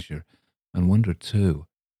and pleasure, and wonder, too,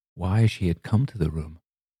 why she had come to the room.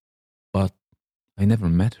 But I never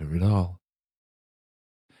met her at all.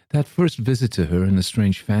 That first visit to her and the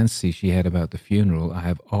strange fancy she had about the funeral I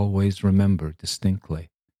have always remembered distinctly.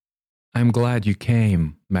 "I am glad you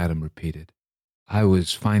came," Madame repeated. "I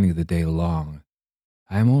was finding the day long.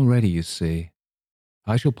 I am all ready, you see.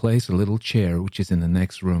 I shall place a little chair which is in the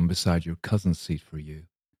next room beside your cousin's seat for you.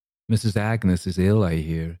 Mrs. Agnes is ill, I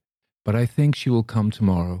hear, but I think she will come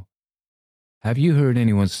tomorrow. Have you heard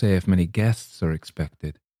anyone say if many guests are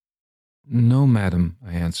expected?" "No, madam,"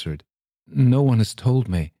 I answered. "No one has told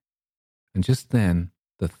me." And just then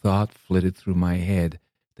the thought flitted through my head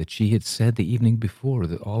that she had said the evening before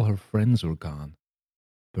that all her friends were gone.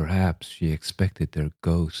 Perhaps she expected their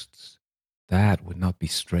ghosts. That would not be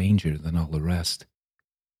stranger than all the rest.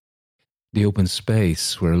 The open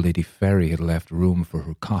space where Lady Ferry had left room for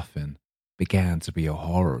her coffin began to be a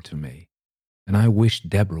horror to me, and I wished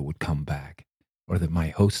Deborah would come back, or that my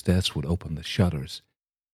hostess would open the shutters,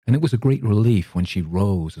 and it was a great relief when she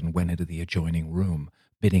rose and went into the adjoining room,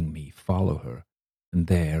 bidding me follow her, and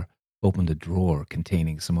there opened a drawer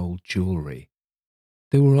containing some old jewellery.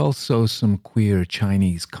 There were also some queer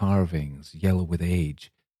Chinese carvings, yellow with age,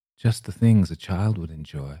 just the things a child would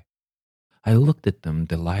enjoy. I looked at them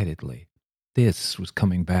delightedly. This was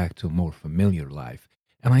coming back to a more familiar life,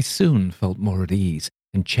 and I soon felt more at ease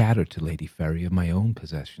and chattered to Lady Ferry of my own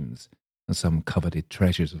possessions and some coveted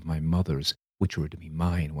treasures of my mother's which were to be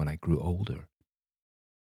mine when I grew older.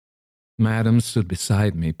 Madame stood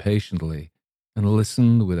beside me patiently and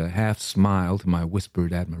listened with a half-smile to my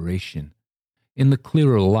whispered admiration. In the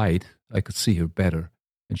clearer light, I could see her better,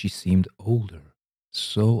 and she seemed older,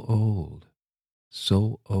 so old,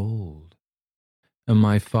 so old. And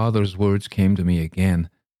my father's words came to me again.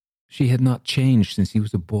 She had not changed since he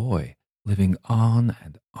was a boy, living on,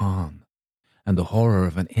 and the horror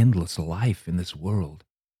of an endless life in this world.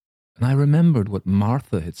 And I remembered what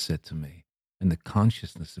Martha had said to me, and the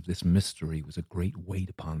consciousness of this mystery was a great weight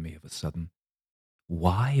upon me of a sudden.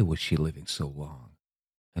 Why was she living so long?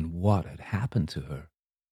 And what had happened to her?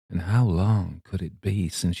 And how long could it be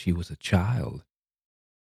since she was a child?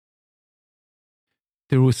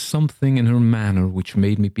 There was something in her manner which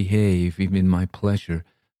made me behave, even in my pleasure,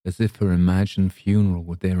 as if her imagined funeral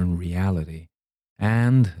were there in reality,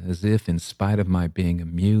 and as if, in spite of my being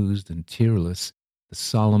amused and tearless, the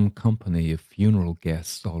solemn company of funeral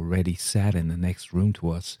guests already sat in the next room to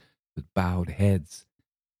us with bowed heads,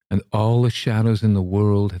 and all the shadows in the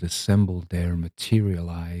world had assembled there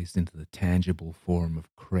materialized into the tangible form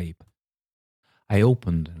of crape. I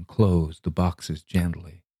opened and closed the boxes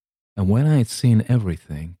gently, and when I had seen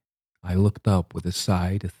everything, I looked up with a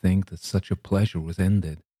sigh to think that such a pleasure was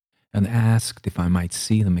ended, and asked if I might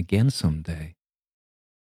see them again some day.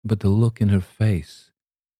 but the look in her face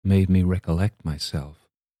made me recollect myself,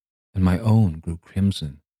 and my own grew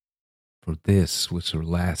crimson, for this was her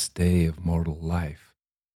last day of mortal life.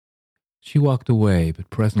 She walked away, but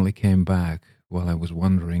presently came back while I was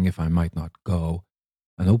wondering if I might not go,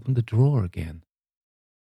 and opened the drawer again.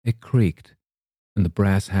 It creaked, and the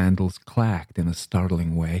brass handles clacked in a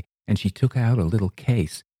startling way, and she took out a little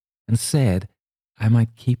case and said I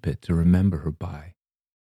might keep it to remember her by.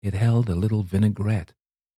 It held a little vinaigrette,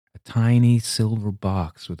 a tiny silver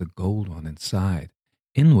box with a gold one inside,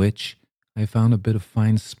 in which I found a bit of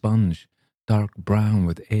fine sponge, dark brown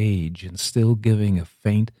with age and still giving a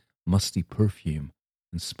faint, musty perfume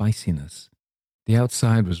and spiciness. The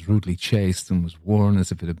outside was rudely chased and was worn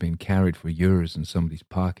as if it had been carried for years in somebody's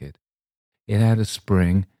pocket. It had a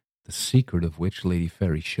spring, the secret of which Lady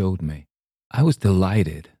Ferry showed me. I was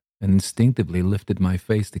delighted and instinctively lifted my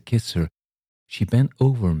face to kiss her. She bent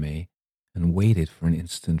over me and waited for an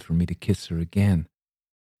instant for me to kiss her again.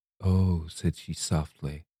 "Oh," said she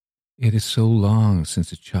softly, "it is so long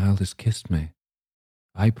since a child has kissed me.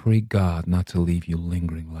 I pray God not to leave you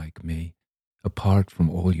lingering like me, apart from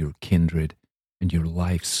all your kindred, and your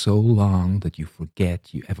life so long that you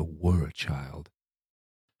forget you ever were a child."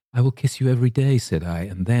 "I will kiss you every day," said I,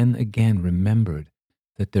 and then again remembered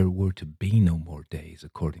that there were to be no more days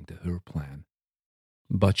according to her plan.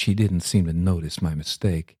 But she didn't seem to notice my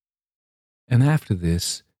mistake. And after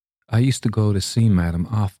this, I used to go to see Madame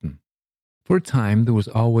often. For a time, there was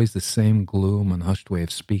always the same gloom and hushed way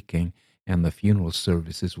of speaking, and the funeral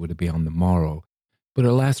services were to be on the morrow. But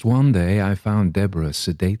at last one day I found Deborah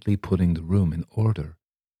sedately putting the room in order,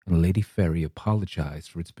 and Lady Ferry apologized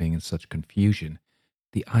for its being in such confusion.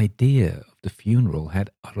 The idea of the funeral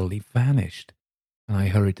had utterly vanished, and I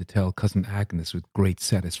hurried to tell Cousin Agnes with great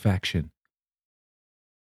satisfaction.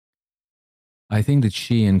 I think that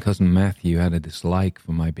she and Cousin Matthew had a dislike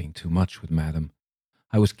for my being too much with Madame.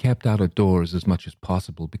 I was kept out of doors as much as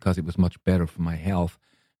possible because it was much better for my health,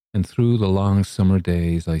 and through the long summer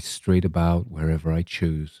days I strayed about wherever I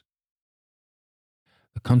chose.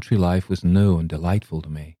 The country life was new and delightful to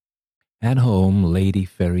me. At home, Lady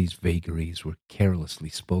Ferry's vagaries were carelessly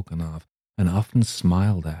spoken of and often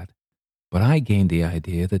smiled at, but I gained the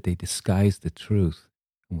idea that they disguised the truth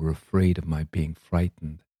and were afraid of my being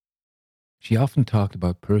frightened. She often talked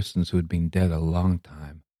about persons who had been dead a long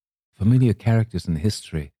time, familiar characters in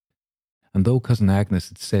history, and though Cousin Agnes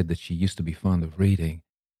had said that she used to be fond of reading,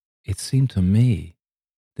 it seemed to me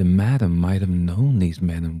that Madame might have known these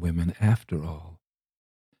men and women after all.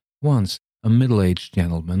 Once, a middle-aged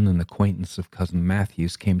gentleman, an acquaintance of Cousin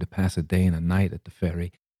Matthew's, came to pass a day and a night at the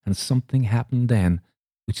Ferry, and something happened then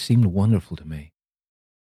which seemed wonderful to me.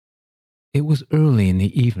 It was early in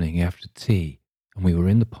the evening after tea, and we were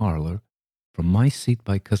in the parlour. From my seat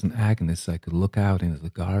by Cousin Agnes I could look out into the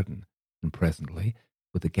garden, and presently,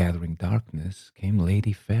 with the gathering darkness, came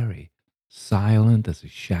Lady Ferry, silent as a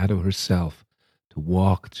shadow herself, to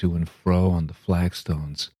walk to and fro on the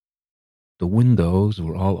flagstones. The windows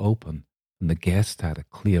were all open, and the guest had a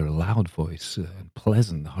clear, loud voice and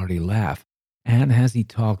pleasant, hearty laugh, and as he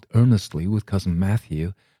talked earnestly with Cousin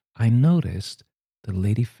Matthew, I noticed that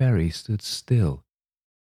Lady Ferry stood still,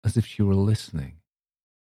 as if she were listening.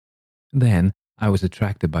 Then I was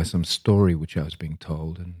attracted by some story which I was being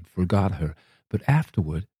told, and forgot her, but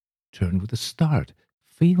afterward turned with a start,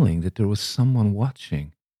 feeling that there was someone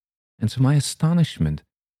watching, and to my astonishment,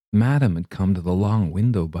 Madame had come to the long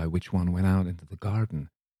window by which one went out into the garden.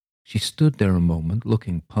 She stood there a moment,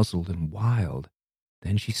 looking puzzled and wild.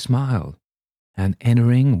 Then she smiled, and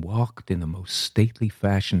entering, walked in a most stately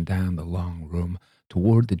fashion down the long room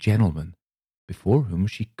toward the gentleman, before whom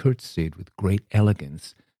she curtsied with great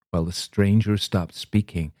elegance, while the stranger stopped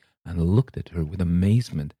speaking and looked at her with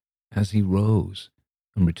amazement as he rose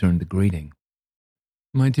and returned the greeting.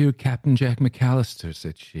 "My dear Captain Jack McAllister,"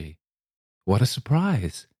 said she, "what a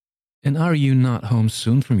surprise! And are you not home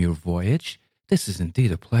soon from your voyage? This is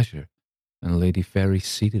indeed a pleasure." And Lady Ferry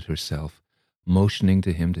seated herself, motioning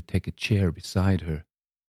to him to take a chair beside her.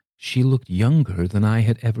 She looked younger than I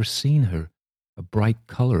had ever seen her. A bright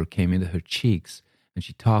colour came into her cheeks, and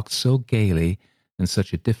she talked so gaily, in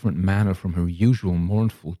such a different manner from her usual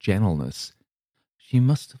mournful gentleness. She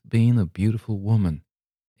must have been a beautiful woman.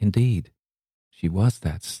 Indeed, she was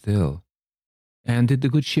that still. "And did the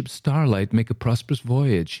good ship Starlight make a prosperous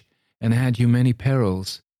voyage? And had you many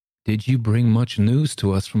perils? Did you bring much news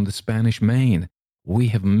to us from the Spanish Main? We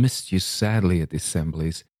have missed you sadly at the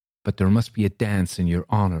assemblies, but there must be a dance in your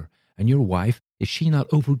honour, and your wife, is she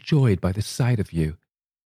not overjoyed by the sight of you?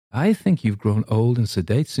 I think you've grown old and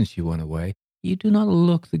sedate since you went away. You do not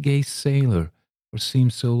look the gay sailor, or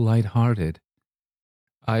seem so light-hearted."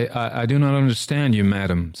 I do not understand you,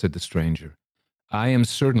 madam, said the stranger. I am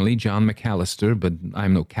certainly John McAllister, but I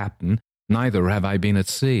am no captain, neither have I been at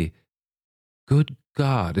sea. Good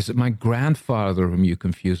God, is it my grandfather whom you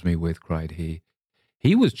confuse me with? Cried he.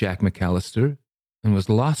 He was Jack McAllister, and was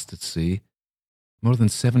lost at sea more than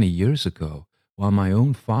 70 years ago, while my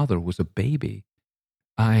own father was a baby.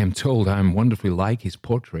 I am told I am wonderfully like his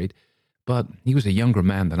portrait, but he was a younger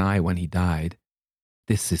man than I when he died.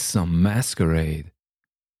 This is some masquerade.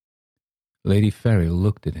 Lady Ferry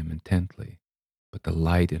looked at him intently, but the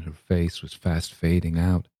light in her face was fast fading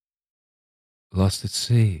out. Lost at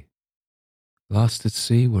sea. Lost at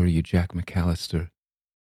sea were you, Jack McAllister,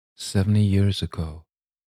 70 years ago.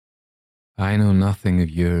 I know nothing of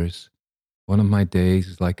yours. One of my days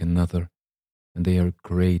is like another, and they are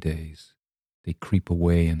grey days. They creep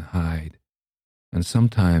away and hide, and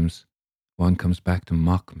sometimes one comes back to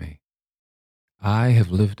mock me. I have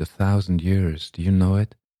lived 1,000 years, do you know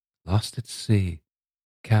it? Lost at sea,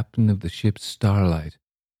 captain of the ship Starlight.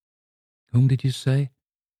 Whom did you say?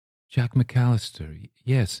 Jack McAllister.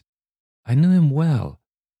 Yes, I knew him well.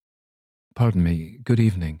 Pardon me, good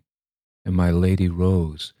evening. And my lady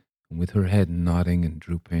rose, and with her head nodding and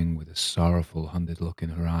drooping, with a sorrowful, hunted look in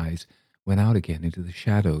her eyes, went out again into the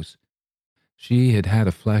shadows. She had had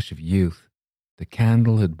a flash of youth. The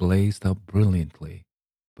candle had blazed up brilliantly,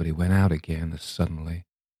 but it went out again as suddenly,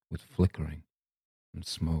 with flickering and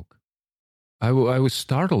smoke. I was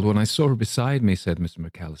startled when I saw her beside me, said Mr.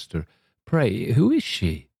 McAllister. Pray, who is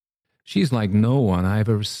she? She's like no one I have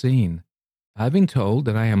ever seen. I've been told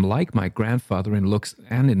that I am like my grandfather in looks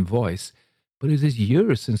and in voice, but it is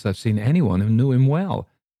years since I've seen anyone who knew him well.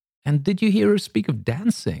 And did you hear her speak of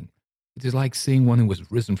dancing? It is like seeing one who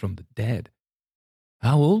was risen from the dead.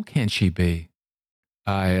 How old can she be?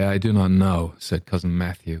 I do not know, said Cousin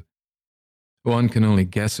Matthew. One can only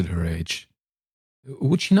guess at her age.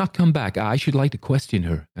 Would she not come back? I should like to question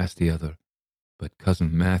her, asked the other. But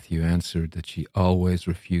Cousin Matthew answered that she always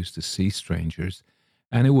refused to see strangers,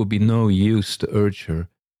 and it would be no use to urge her.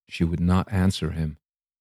 She would not answer him.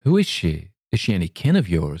 Who is she? Is she any kin of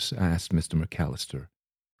yours? Asked Mr. McAllister.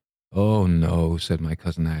 Oh, no, said my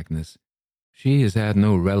cousin Agnes. She has had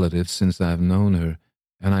no relatives since I've known her,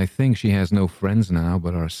 and I think she has no friends now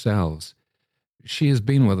but ourselves. She has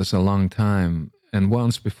been with us a long time, and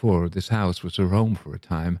once before this house was her home for a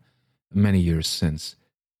time, many years since.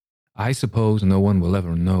 I suppose no one will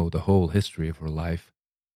ever know the whole history of her life.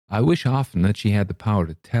 I wish often that she had the power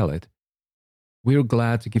to tell it. We are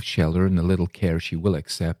glad to give shelter and the little care she will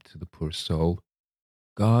accept to the poor soul.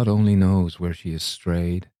 God only knows where she has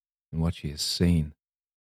strayed and what she has seen.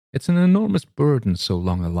 It's an enormous burden, so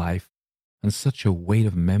long a life, and such a weight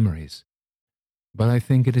of memories. But I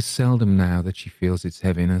think it is seldom now that she feels its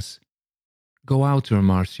heaviness. Go out to her,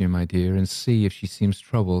 Marcia, my dear, and see if she seems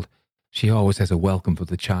troubled. She always has a welcome for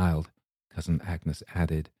the child, Cousin Agnes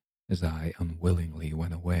added, as I unwillingly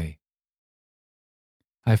went away.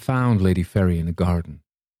 I found Lady Ferry in the garden.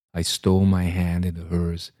 I stole my hand into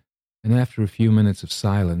hers, and after a few minutes of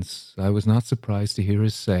silence, I was not surprised to hear her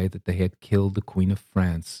say that they had killed the Queen of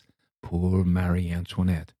France, poor Marie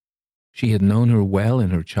Antoinette. She had known her well in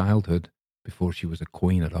her childhood, before she was a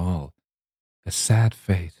queen at all. A sad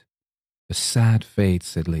fate,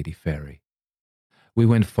 said Lady Ferry. We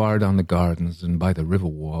went far down the gardens and by the river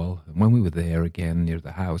wall, and when we were there again near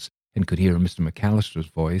the house, and could hear Mr. McAllister's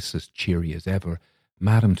voice as cheery as ever,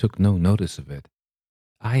 Madame took no notice of it.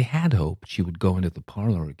 I had hoped she would go into the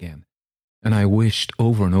parlour again, and I wished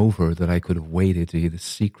over and over that I could have waited to hear the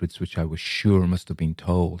secrets which I was sure must have been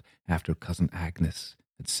told after Cousin Agnes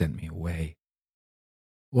had sent me away.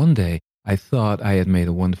 One day I thought I had made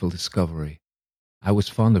a wonderful discovery. I was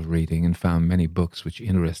fond of reading and found many books which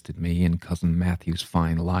interested me in Cousin Matthew's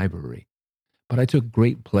fine library. But I took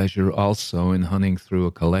great pleasure also in hunting through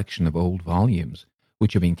a collection of old volumes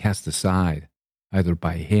which had been cast aside, either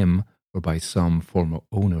by him or by some former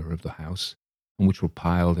owner of the house, and which were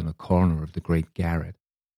piled in a corner of the great garret.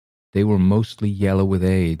 They were mostly yellow with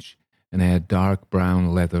age, and had dark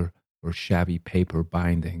brown leather or shabby paper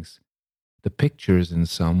bindings. The pictures in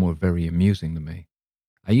some were very amusing to me.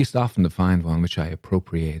 I used often to find one which I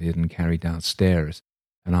appropriated and carried downstairs,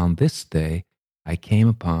 and on this day I came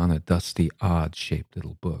upon a dusty, odd-shaped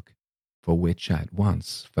little book, for which I at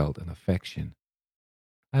once felt an affection.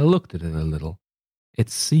 I looked at it a little. It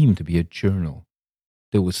seemed to be a journal.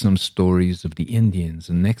 There were some stories of the Indians,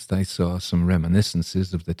 and next I saw some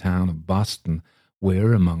reminiscences of the town of Boston,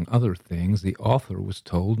 where, among other things, the author was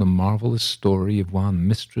told the marvelous story of one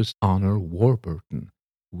Mistress Honor Warburton,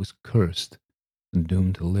 who was cursed and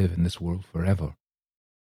doomed to live in this world forever.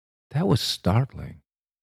 That was startling.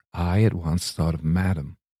 I at once thought of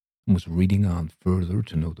Madam, and was reading on further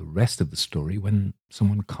to know the rest of the story when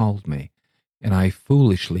someone called me, and I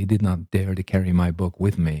foolishly did not dare to carry my book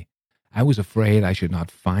with me. I was afraid I should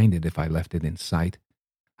not find it if I left it in sight.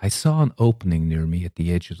 I saw an opening near me at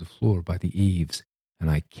the edge of the floor by the eaves,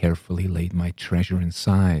 and I carefully laid my treasure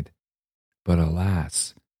inside. But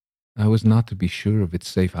alas, I was not to be sure of its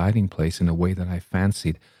safe hiding place in a way that I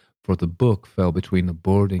fancied, for the book fell between the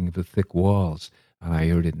boarding of the thick walls, and I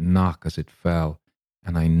heard it knock as it fell,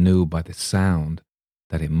 and I knew by the sound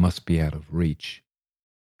that it must be out of reach.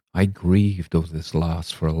 I grieved over this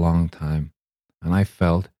loss for a long time, and I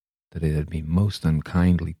felt that it had been most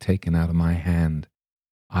unkindly taken out of my hand.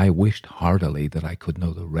 I wished heartily that I could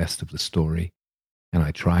know the rest of the story, and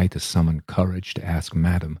I tried to summon courage to ask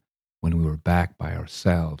Madam, when we were back by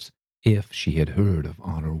ourselves, if she had heard of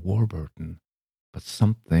Honor Warburton, but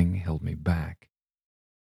something held me back.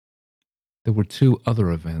 There were two other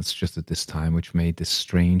events just at this time which made this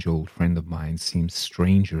strange old friend of mine seem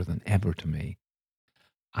stranger than ever to me.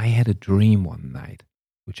 I had a dream one night,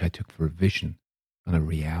 which I took for a vision and a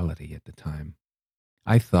reality at the time.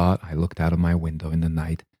 I thought I looked out of my window in the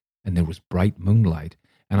night, and there was bright moonlight,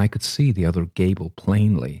 and I could see the other gable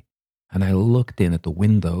plainly, and I looked in at the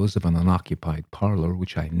windows of an unoccupied parlour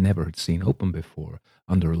which I never had seen open before,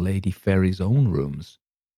 under Lady Ferry's own rooms.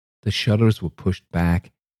 The shutters were pushed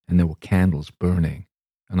back, and there were candles burning,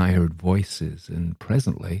 and I heard voices, and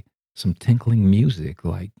presently some tinkling music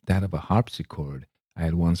like that of a harpsichord I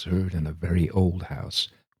had once heard in a very old house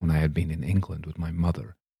when I had been in England with my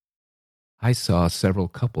mother. I saw several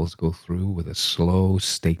couples go through with a slow,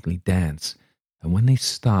 stately dance, and when they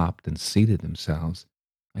stopped and seated themselves,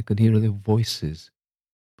 I could hear their voices,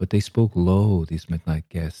 but they spoke low, these midnight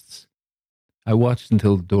guests. I watched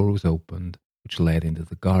until the door was opened, which led into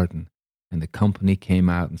the garden, and the company came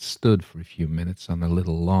out and stood for a few minutes on the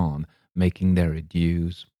little lawn, making their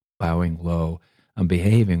adieus, bowing low, and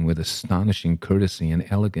behaving with astonishing courtesy and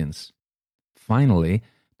elegance. Finally,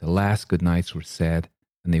 the last good nights were said,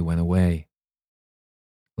 and they went away.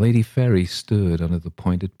 Lady Ferry stood under the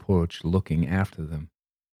pointed porch looking after them,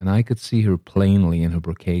 and I could see her plainly in her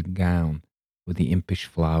brocade gown, with the impish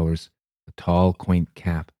flowers, a tall quaint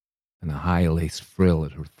cap, and a high lace frill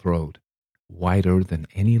at her throat, whiter than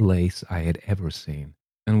any lace I had ever seen,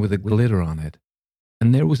 and with a glitter on it.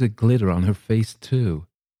 And there was a glitter on her face, too.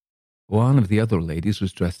 One of the other ladies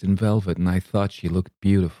was dressed in velvet, and I thought she looked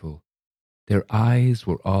beautiful. Their eyes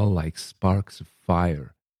were all like sparks of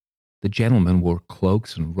fire. The gentlemen wore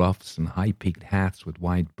cloaks and ruffs and high-peaked hats with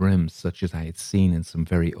wide brims, such as I had seen in some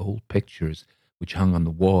very old pictures which hung on the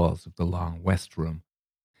walls of the long west room.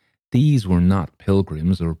 These were not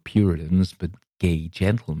pilgrims or Puritans, but gay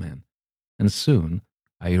gentlemen, and soon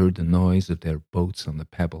I heard the noise of their boats on the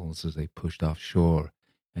pebbles as they pushed offshore,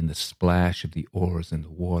 and the splash of the oars in the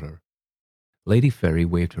water. Lady Ferry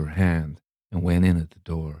waved her hand and went in at the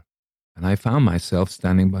door, and I found myself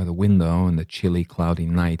standing by the window in the chilly, cloudy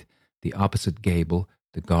night. The opposite gable,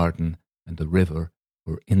 the garden, and the river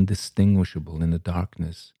were indistinguishable in the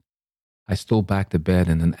darkness. I stole back to bed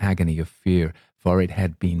in an agony of fear, for it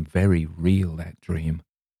had been very real, that dream.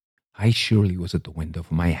 I surely was at the window,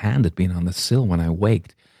 for my hand had been on the sill when I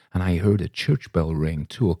waked, and I heard a church bell ring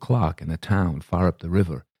 2:00 in a town far up the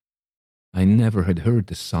river. I never had heard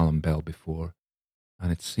this solemn bell before,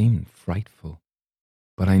 and it seemed frightful.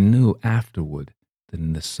 But I knew afterward that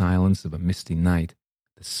in the silence of a misty night,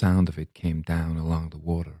 the sound of it came down along the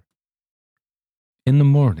water. In the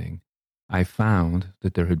morning, I found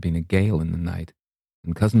that there had been a gale in the night,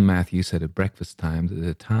 and Cousin Matthew said at breakfast time that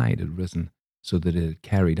the tide had risen, so that it had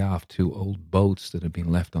carried off 2 old boats that had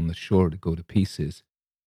been left on the shore to go to pieces.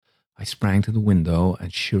 I sprang to the window,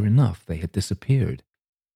 and sure enough, they had disappeared.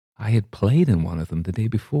 I had played in one of them the day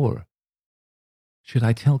before. Should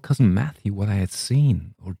I tell Cousin Matthew what I had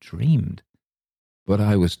seen or dreamed? But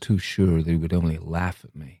I was too sure that he would only laugh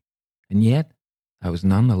at me, and yet I was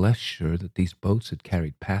none the less sure that these boats had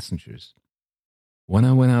carried passengers. When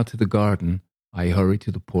I went out to the garden, I hurried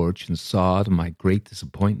to the porch and saw, to my great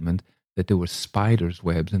disappointment, that there were spiders'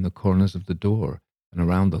 webs in the corners of the door and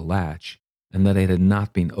around the latch, and that it had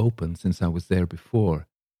not been opened since I was there before.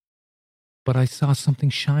 But I saw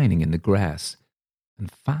something shining in the grass,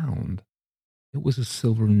 and found it was a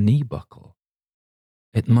silver knee-buckle.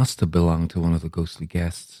 It must have belonged to one of the ghostly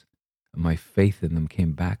guests, and my faith in them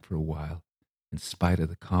came back for a while, in spite of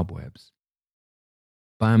the cobwebs.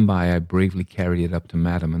 By and by I bravely carried it up to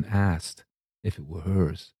Madam and asked if it were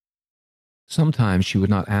hers. Sometimes she would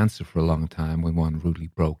not answer for a long time when one rudely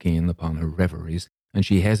broke in upon her reveries, and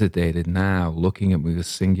she hesitated now, looking at me with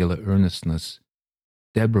singular earnestness.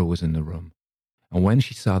 Deborah was in the room, and when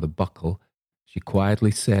she saw the buckle, she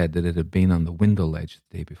quietly said that it had been on the window ledge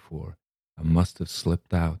the day before and must have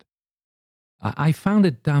slipped out. I found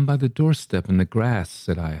it down by the doorstep in the grass,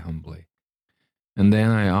 said I humbly. And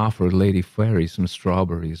then I offered Lady Ferry some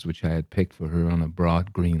strawberries which I had picked for her on a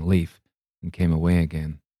broad green leaf, and came away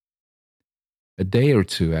again. A day or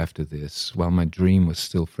two after this, while my dream was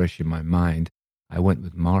still fresh in my mind, I went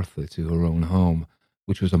with Martha to her own home,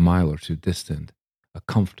 which was a mile or two distant, a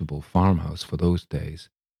comfortable farmhouse for those days,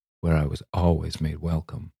 where I was always made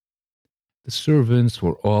welcome. The servants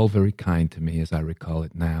were all very kind to me, as I recall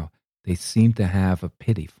it now. They seemed to have a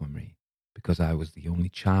pity for me, because I was the only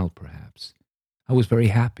child, perhaps. I was very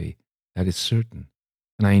happy, that is certain,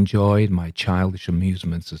 and I enjoyed my childish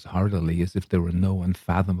amusements as heartily as if there were no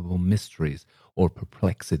unfathomable mysteries or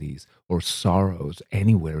perplexities or sorrows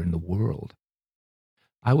anywhere in the world.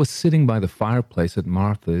 I was sitting by the fireplace at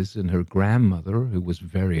Martha's, and her grandmother, who was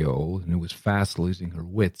very old and who was fast losing her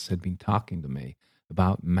wits, had been talking to me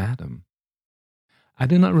about Madame. I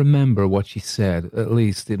do not remember what she said, at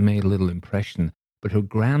least it made little impression, but her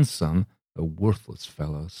grandson, a worthless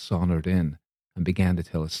fellow, sauntered in and began to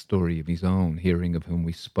tell a story of his own, hearing of whom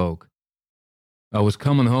we spoke. "I was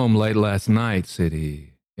coming home late last night," said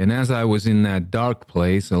he, "and as I was in that dark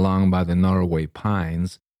place along by the Norway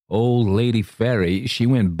pines, old Lady Ferry, she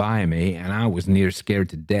went by me, and I was near scared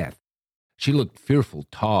to death. She looked fearful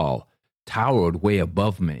tall, towered way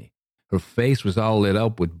above me. Her face was all lit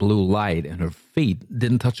up with blue light, and her feet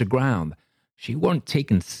didn't touch the ground. She weren't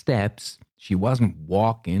taking steps. She wasn't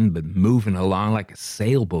walking, but moving along like a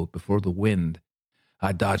sailboat before the wind.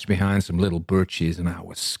 I dodged behind some little birches, and I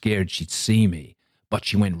was scared she'd see me, but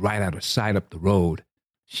she went right out of sight up the road.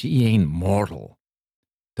 She ain't mortal."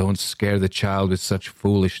 "Don't scare the child with such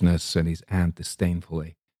foolishness," said his aunt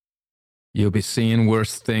disdainfully. "You'll be seeing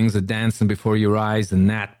worse things a-dancing before your eyes than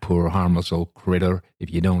that, poor harmless old critter,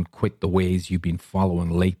 if you don't quit the ways you've been following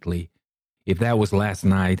lately. If that was last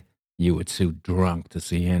night, you were too drunk to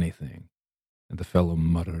see anything." And the fellow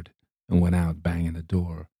muttered and went out banging the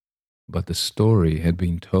door. But the story had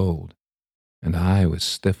been told, and I was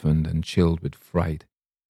stiffened and chilled with fright,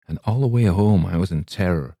 and all the way home I was in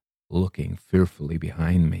terror, looking fearfully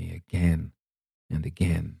behind me again and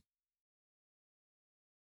again.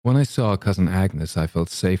 When I saw Cousin Agnes, I felt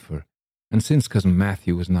safer, and since Cousin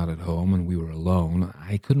Matthew was not at home and we were alone,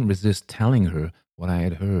 I couldn't resist telling her what I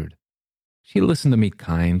had heard. She listened to me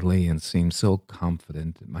kindly and seemed so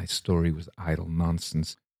confident that my story was idle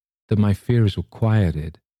nonsense that my fears were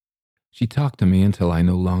quieted. She talked to me until I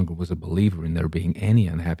no longer was a believer in there being any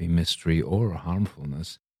unhappy mystery or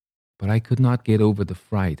harmfulness, but I could not get over the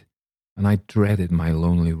fright, and I dreaded my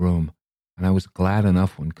lonely room, and I was glad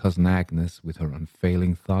enough when Cousin Agnes, with her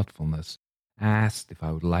unfailing thoughtfulness, asked if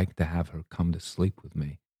I would like to have her come to sleep with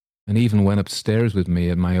me, and even went upstairs with me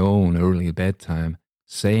at my own early bedtime,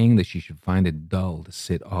 saying that she should find it dull to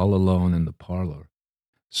sit all alone in the parlor.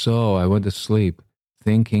 So I went to sleep,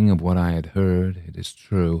 thinking of what I had heard, it is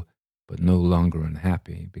true, but no longer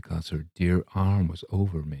unhappy, because her dear arm was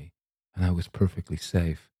over me, and I was perfectly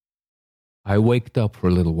safe. I waked up for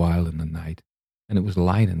a little while in the night, and it was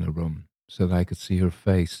light in the room, so that I could see her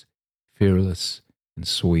face, fearless and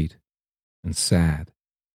sweet and sad.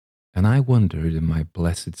 And I wondered, in my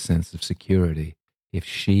blessed sense of security, if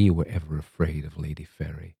she were ever afraid of Lady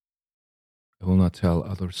Ferry. I will not tell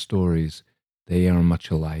other stories. They are much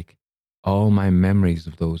alike, all my memories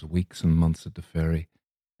of those weeks and months at the Ferry,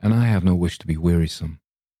 and I have no wish to be wearisome.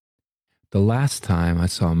 The last time I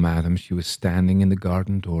saw Madame, she was standing in the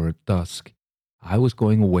garden door at dusk. I was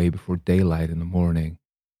going away before daylight in the morning.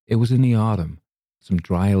 It was in the autumn. Some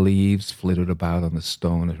dry leaves flitted about on the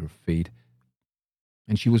stone at her feet,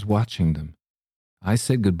 and she was watching them. I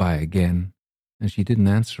said goodbye again, and she didn't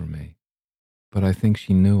answer me. But I think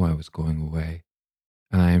she knew I was going away,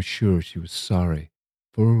 and I am sure she was sorry,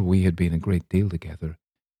 for we had been a great deal together,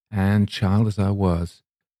 and, child as I was,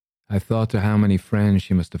 I thought to how many friends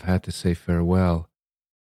she must have had to say farewell.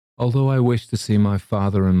 Although I wished to see my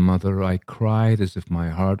father and mother, I cried as if my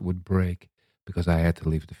heart would break because I had to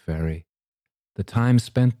leave the Ferry. The time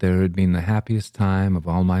spent there had been the happiest time of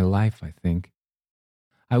all my life, I think.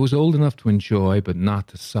 I was old enough to enjoy, but not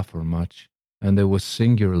to suffer much, and there was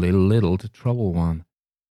singularly little to trouble one.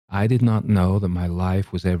 I did not know that my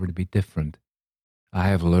life was ever to be different. I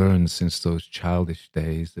have learned since those childish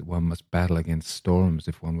days that one must battle against storms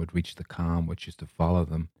if one would reach the calm which is to follow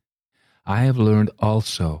them. I have learned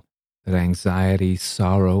also that anxiety,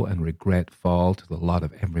 sorrow, and regret fall to the lot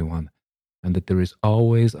of everyone, and that there is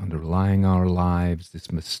always underlying our lives this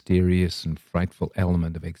mysterious and frightful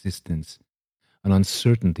element of existence, an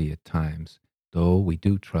uncertainty at times, though we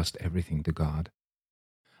do trust everything to God.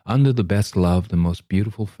 Under the best loved and most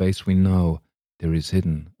beautiful face we know, there is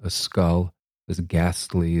hidden a skull as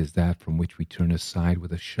ghastly as that from which we turn aside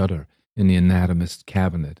with a shudder in the anatomist's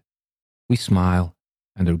cabinet. We smile,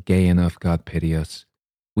 and are gay enough, God pity us.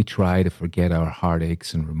 We try to forget our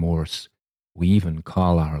heartaches and remorse. We even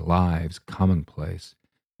call our lives commonplace,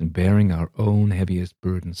 and bearing our own heaviest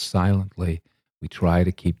burdens silently, we try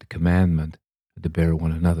to keep the commandment and to bear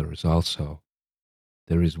one another's also.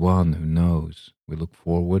 There is one who knows. We look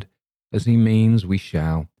forward. As he means, we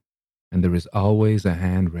shall. And there is always a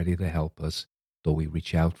hand ready to help us, though we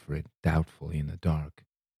reach out for it doubtfully in the dark.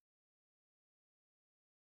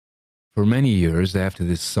 For many years after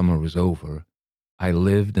this summer was over, I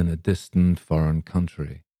lived in a distant foreign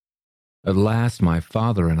country. At last my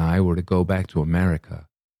father and I were to go back to America.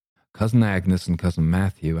 Cousin Agnes and Cousin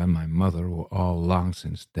Matthew and my mother were all long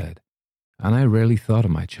since dead, and I rarely thought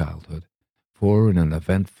of my childhood, for in an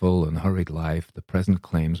eventful and hurried life the present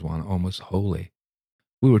claims one almost wholly.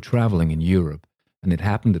 We were traveling in Europe, and it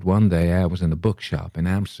happened that one day I was in a bookshop in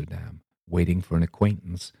Amsterdam, waiting for an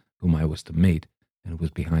acquaintance whom I was to meet, and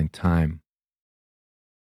was behind time.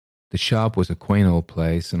 The shop was a quaint old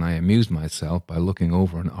place, and I amused myself by looking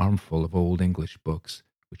over an armful of old English books,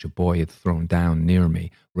 which a boy had thrown down near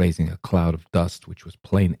me, raising a cloud of dust which was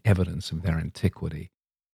plain evidence of their antiquity.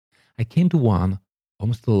 I came to one,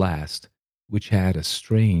 almost the last, which had a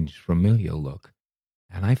strange, familiar look,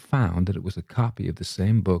 and I found that it was a copy of the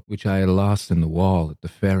same book which I had lost in the wall at the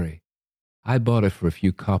Ferry. I bought it for a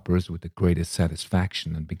few coppers with the greatest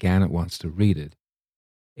satisfaction and began at once to read it.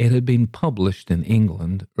 It had been published in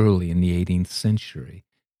England early in the 18th century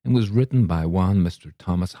and was written by one Mr.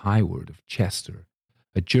 Thomas Hayward of Chester,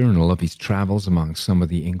 a journal of his travels among some of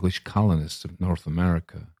the English colonists of North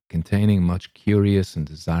America, containing much curious and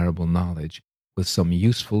desirable knowledge, with some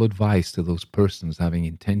useful advice to those persons having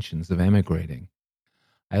intentions of emigrating.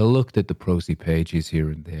 I looked at the prosy pages here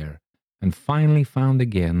and there, and finally found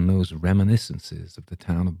again those reminiscences of the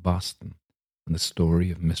town of Boston, and the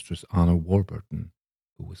story of Mistress Honor Warburton,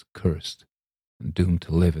 who was cursed and doomed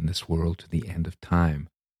to live in this world to the end of time.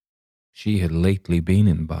 She had lately been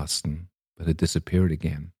in Boston, but had disappeared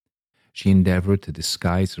again. She endeavored to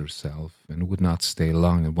disguise herself, and would not stay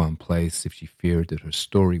long in one place if she feared that her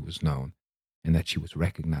story was known, and that she was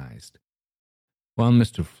recognized. One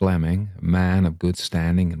Mr. Fleming, a man of good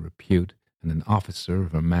standing and repute, and an officer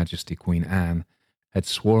of Her Majesty Queen Anne, had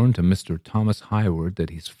sworn to Mr. Thomas Hayward that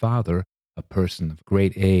his father, a person of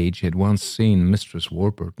great age, had once seen Mistress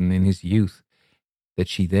Warburton in his youth, that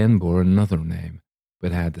she then bore another name,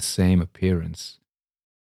 but had the same appearance.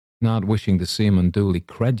 Not wishing to seem unduly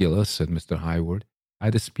credulous, said Mr. Hayward, I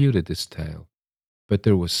disputed this tale, but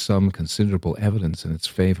there was some considerable evidence in its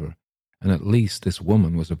favor, and at least this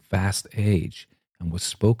woman was of vast age, and was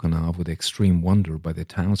spoken of with extreme wonder by the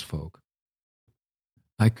townsfolk.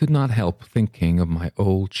 I could not help thinking of my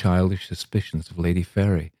old childish suspicions of Lady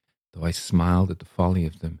Ferry, though I smiled at the folly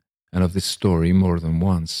of them, and of this story more than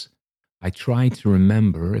once. I tried to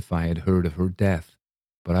remember if I had heard of her death,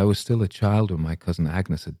 but I was still a child when my cousin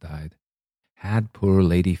Agnes had died. Had poor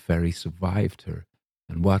Lady Ferry survived her,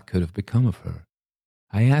 and what could have become of her?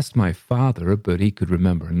 I asked my father, but he could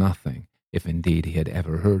remember nothing, if indeed he had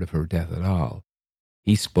ever heard of her death at all.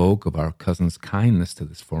 He spoke of our cousin's kindness to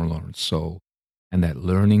this forlorn soul, and that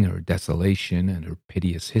learning her desolation and her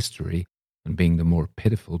piteous history, and being the more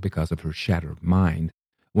pitiful because of her shattered mind,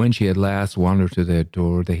 when she had last wandered to their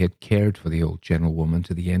door, they had cared for the old gentlewoman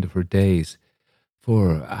to the end of her days.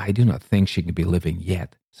 For I do not think she can be living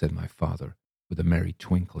yet, said my father, with a merry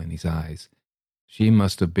twinkle in his eyes. She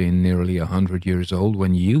must have been nearly 100 years old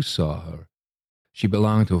when you saw her. She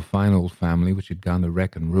belonged to a fine old family which had gone to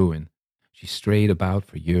wreck and ruin. She strayed about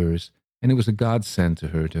for years, and it was a godsend to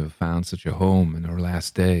her to have found such a home in her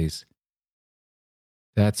last days.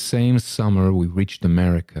 That same summer we reached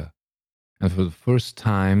America, and for the first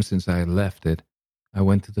time since I had left it, I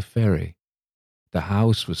went to the Ferry. The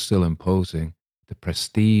house was still imposing, the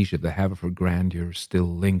prestige of the Haverford grandeur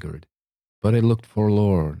still lingered, but it looked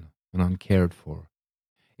forlorn and uncared for.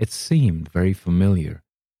 It seemed very familiar,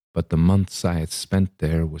 but the months I had spent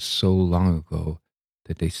there were so long ago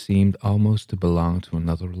that they seemed almost to belong to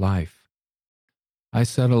another life. I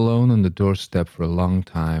sat alone on the doorstep for a long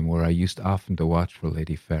time, where I used often to watch for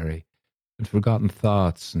Lady Ferry, and forgotten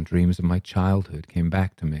thoughts and dreams of my childhood came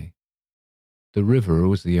back to me. The river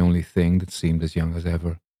was the only thing that seemed as young as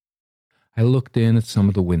ever. I looked in at some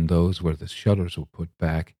of the windows where the shutters were put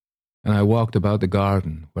back, and I walked about the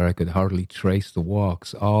garden, where I could hardly trace the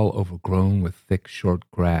walks, all overgrown with thick, short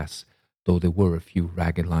grass, though there were a few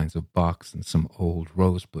ragged lines of box and some old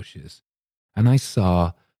rose bushes. And I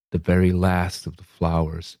saw, the very last of the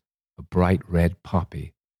flowers, a bright red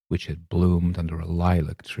poppy which had bloomed under a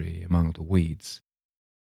lilac tree among the weeds.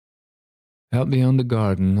 Out beyond the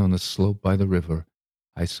garden, on the slope by the river,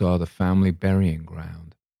 I saw the family burying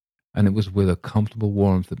ground, and it was with a comfortable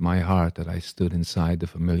warmth at my heart that I stood inside the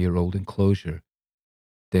familiar old enclosure.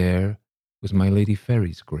 There was my Lady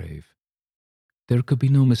Ferry's grave. There could be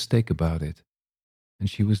no mistake about it, and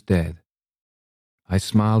she was dead. I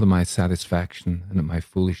smiled at my satisfaction and at my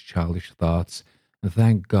foolish childish thoughts, and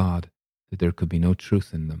thanked God that there could be no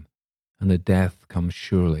truth in them, and that death comes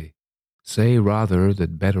surely. Say rather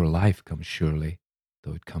that better life comes surely,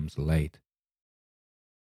 though it comes late.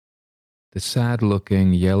 The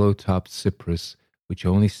sad-looking, yellow-topped cypress, which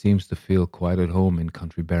only seems to feel quite at home in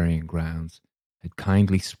country burying grounds, had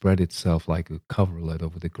kindly spread itself like a coverlet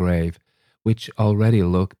over the grave, which already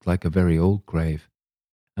looked like a very old grave,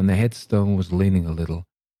 and the headstone was leaning a little,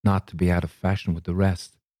 not to be out of fashion with the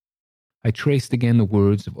rest. I traced again the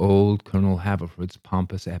words of old Colonel Haverford's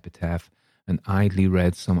pompous epitaph, and idly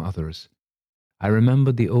read some others. I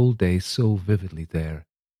remembered the old days so vividly there.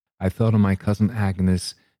 I thought of my cousin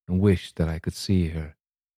Agnes, and wished that I could see her.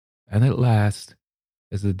 And at last,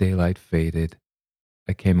 as the daylight faded,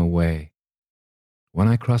 I came away. When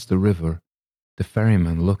I crossed the river, the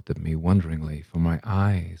ferryman looked at me wonderingly, for my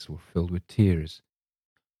eyes were filled with tears.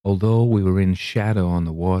 Although we were in shadow on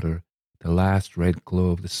the water, the last red glow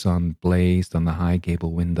of the sun blazed on the high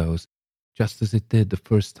gable windows, just as it did the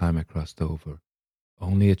first time I crossed over.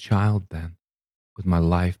 Only a child then, with my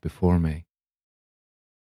life before me.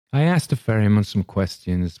 I asked the ferryman some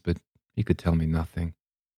questions, but he could tell me nothing.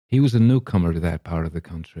 He was a newcomer to that part of the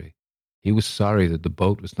country. He was sorry that the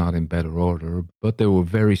boat was not in better order, but there were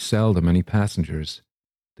very seldom any passengers.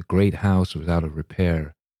 The great house was out of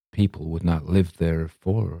repair. People would not live there,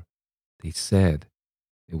 for, they said,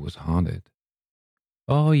 it was haunted.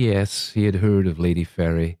 Oh, yes, he had heard of Lady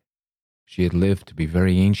Ferry. She had lived to be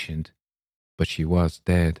very ancient, but she was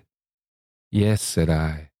dead. Yes, said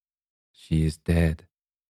I, she is dead.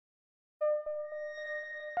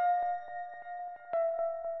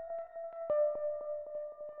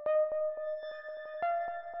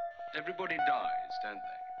 Everybody dies, don't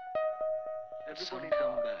they? Everybody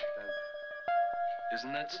come back, don't they?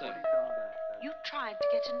 Isn't that so? You tried to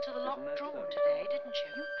get into the locked room today, didn't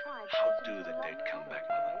you? How do the dead come back,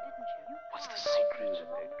 Mother? What's the secret?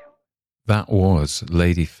 That was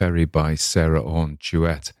Lady Ferry by Sarah Orne,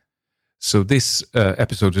 Jewett. So this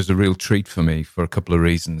episode was a real treat for me for a couple of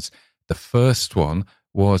reasons. The first one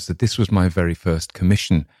was that this was my very first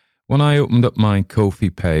commission. When I opened up my Ko-fi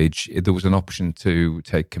page, there was an option to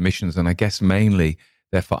take commissions, and I guess mainly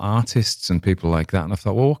they're for artists and people like that. And I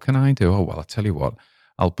thought, well, what can I do? Oh, well, I'll tell you what.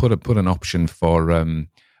 I'll put an option for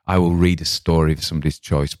I will read a story of somebody's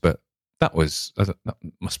choice. But that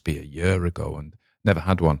must be a year ago, and never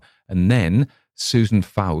had one. And then Susan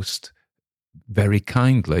Faust, very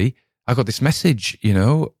kindly, I got this message,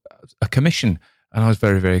 a commission, and I was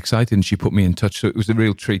very, very excited. And she put me in touch, so it was a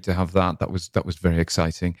real treat to have that. That was very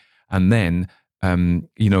exciting. And then,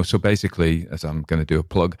 so basically, as I'm going to do a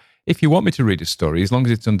plug, if you want me to read a story, as long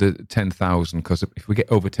as it's under 10,000, because if we get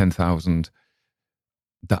over 10,000,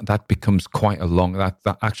 that becomes quite a long, that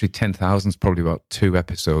actually 10,000 is probably about 2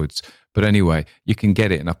 episodes. But anyway, you can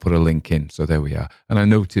get it, and I put a link in. So there we are. And I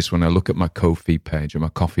notice when I look at my Ko-fi page or my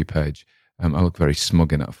coffee page, I look very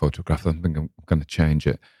smug in that photograph. I think I'm going to change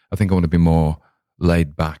it. I think I want to be more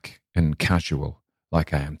laid back and casual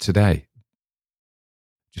like I am today.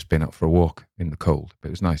 Just been out for a walk in the cold, but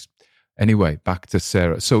it was nice. Anyway, back to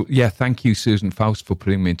Sarah. So, yeah, thank you, Susan Faust, for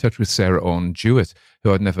putting me in touch with Sarah Orne Jewett,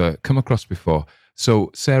 who I'd never come across before. So,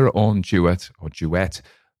 Sarah Orne Jewett, or Jewett,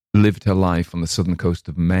 lived her life on the southern coast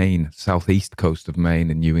of Maine, southeast coast of Maine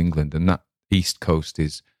in New England. And that east coast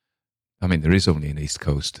there is only an east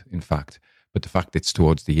coast, in fact, but the fact it's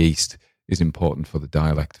towards the east is important for the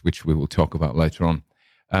dialect, which we will talk about later on.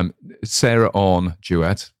 Sarah Orne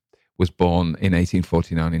Jewett was born in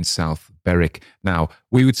 1849 in South Berwick. Now,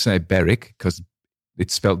 we would say Berwick because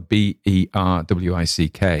it's spelled Berwick.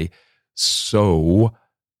 So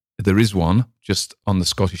there is one just on the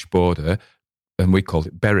Scottish border, and we call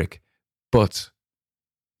it Berwick. But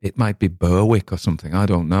it might be Berwick or something. I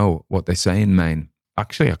don't know what they say in Maine.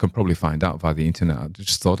 Actually, I can probably find out via the internet. I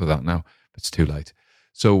just thought of that now. It's too late.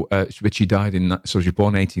 So, but she died so she was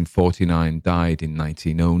born in 1849, died in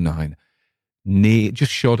 1909.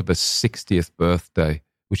 Just short of her 60th birthday,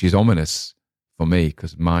 which is ominous for me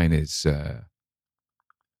because mine is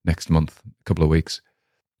next month, a couple of weeks.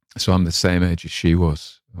 So I'm the same age as she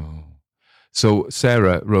was. Oh. So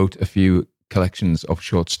Sarah wrote a few collections of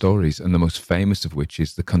short stories, and the most famous of which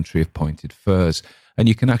is The Country of Pointed Firs. And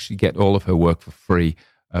you can actually get all of her work for free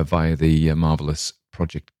via the marvelous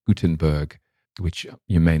Project Gutenberg, which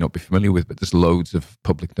you may not be familiar with, but there's loads of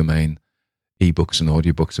public domain ebooks and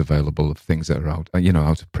audiobooks available of things that are out,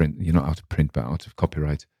 out of print, not out of print, but out of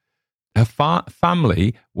copyright. Her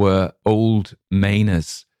family were old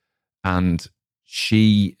Mainers, and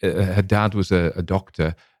her dad was a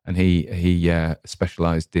doctor, and he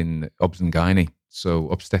specialised in obs and gynae, so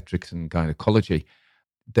obstetrics and gynecology.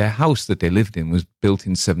 Their house that they lived in was built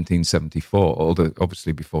in 1774, although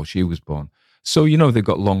obviously before she was born. So, they've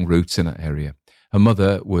got long roots in that area. Her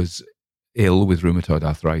mother was ill with rheumatoid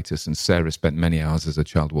arthritis, and Sarah spent many hours as a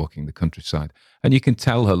child walking the countryside. And you can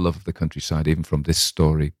tell her love of the countryside even from this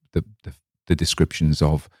story, the descriptions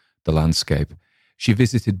of the landscape. She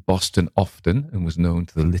visited Boston often and was known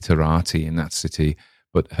to the literati in that city,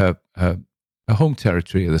 but her home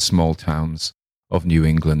territory are the small towns of New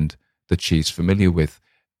England that she's familiar with.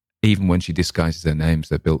 Even when she disguises their names,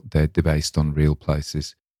 they're based on real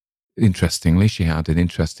places. Interestingly, she had an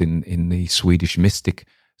interest in the Swedish mystic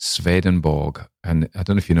Swedenborg, and I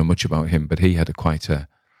don't know if you know much about him, but he had quite a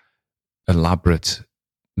elaborate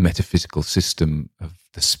metaphysical system of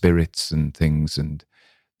the spirits and things, and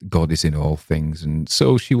God is in all things. And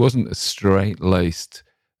so she wasn't as straight-laced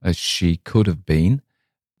as she could have been,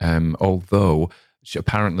 although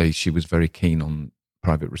apparently she was very keen on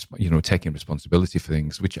taking responsibility for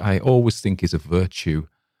things, which I always think is a virtue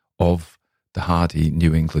of the hardy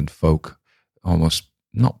New England folk, almost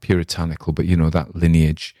not puritanical, but that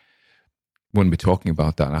lineage. When we're talking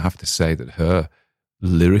about that, I have to say that her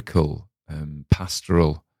lyrical,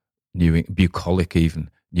 pastoral, bucolic even,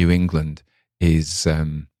 New England is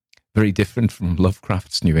very different from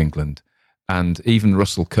Lovecraft's New England, and even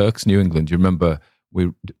Russell Kirk's New England. You remember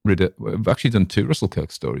we've actually done 2 Russell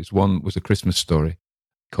Kirk stories. One was a Christmas story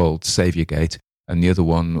called Saviour Gate, and the other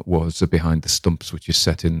one was Behind the Stumps, which is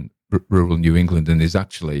set in rural New England and is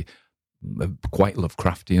actually quite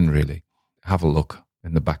Lovecraftian, really. Have a look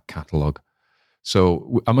in the back catalogue.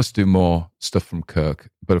 So I must do more stuff from Kirk,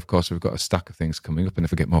 but of course we've got a stack of things coming up, and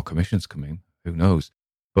if I get more commissions coming, who knows?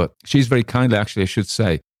 But she's very kindly, actually, I should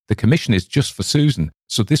say, the commission is just for Susan.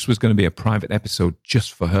 So this was going to be a private episode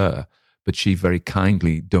just for her, but she very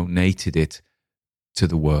kindly donated it to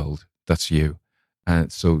the world. That's you.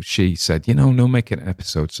 And so she said, no, make it an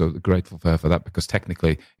episode. So grateful for her for that, because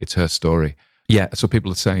technically it's her story. Yeah, so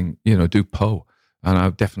people are saying, do Poe. And I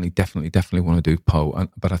definitely want to do Poe.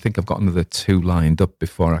 But I think I've got another 2 lined up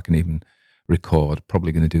before I can even record.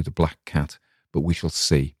 Probably going to do the Black Cat, but we shall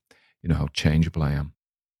see, how changeable I am.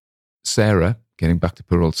 Sarah, getting back to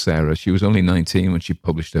poor old Sarah, she was only 19 when she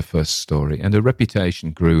published her first story, and her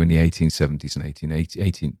reputation grew in the 1870s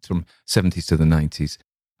and from 70s to the 90s.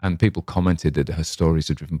 And people commented that her stories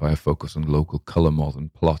are driven by a focus on local colour more than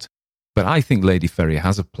plot. But I think Lady Ferry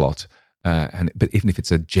has a plot, but even if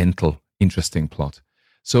it's a gentle, interesting plot.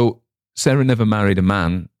 So Sarah never married a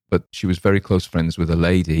man, but she was very close friends with a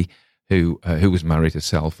lady who was married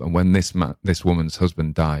herself. And when this woman's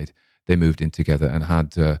husband died, they moved in together and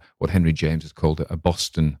had what Henry James has called a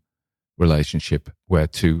Boston relationship, where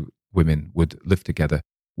 2 women would live together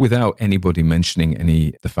without anybody mentioning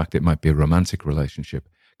the fact it might be a romantic relationship.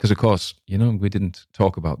 Because, of course, we didn't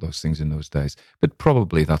talk about those things in those days, but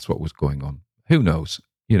probably that's what was going on. Who knows?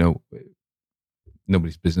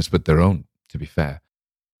 Nobody's business but their own, to be fair.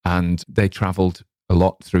 And they travelled a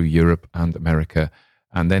lot through Europe and America.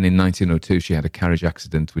 And then in 1902, she had a carriage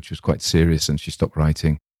accident, which was quite serious, and she stopped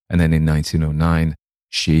writing. And then in 1909,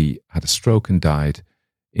 she had a stroke and died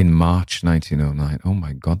in March 1909. Oh,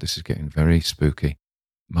 my God, this is getting very spooky.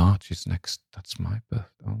 March is next. That's my birth.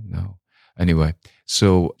 Oh, no. Anyway,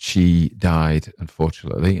 so she died,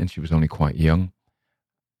 unfortunately, and she was only quite young.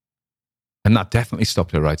 And that definitely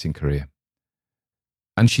stopped her writing career.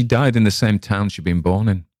 And she died in the same town she'd been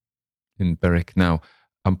born in Berwick. Now,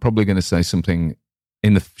 I'm probably going to say something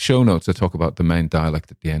in the show notes. I talk about the Main dialect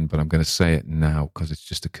at the end, but I'm going to say it now because it's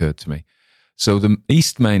just occurred to me. So the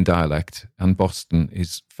East Main dialect and Boston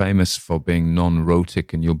is famous for being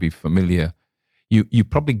non-rhotic, and you'll be familiar. You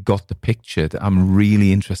probably got the picture that I'm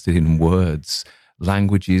really interested in words,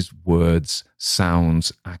 languages, words,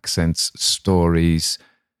 sounds, accents, stories,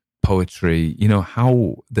 poetry.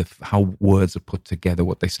 How words are put together,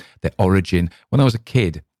 their origin. When I was a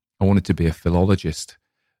kid, I wanted to be a philologist.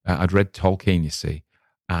 I'd read Tolkien, you see,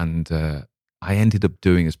 and I ended up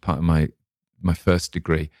doing, as part of my first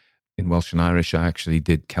degree in Welsh and Irish, I actually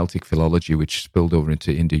did Celtic philology, which spilled over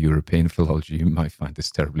into Indo-European philology. You might find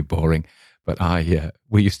this terribly boring. But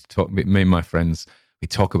we used to talk, me and my friends, we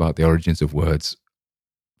talk about the origins of words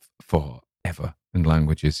forever in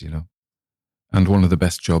languages, And one of the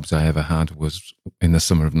best jobs I ever had was in the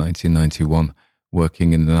summer of 1991,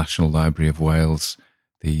 working in the National Library of Wales,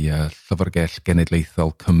 the Llyfrgell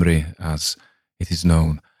Genedlaethol Cymru, as it is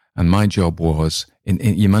known. And my job was,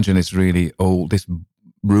 you imagine it's really old, this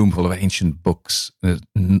room full of ancient books, there's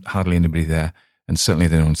hardly anybody there, and certainly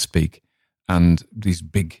they don't speak, and these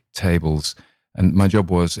big tables. And my job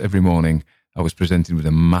was, every morning, I was presented with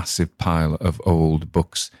a massive pile of old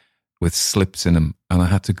books with slips in them, and I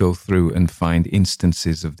had to go through and find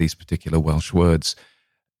instances of these particular Welsh words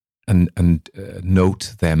and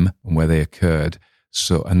note them and where they occurred.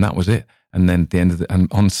 So, and that was it. And then at the end of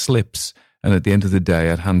and on slips, and at the end of the day,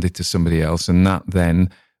 I'd hand it to somebody else, and that then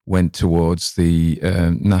went towards the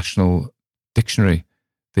National Dictionary.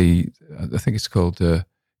 I think it's called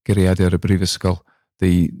Geiriadur y Brifysgol,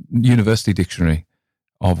 the University Dictionary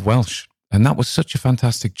of Welsh. And that was such a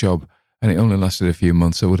fantastic job. And it only lasted a few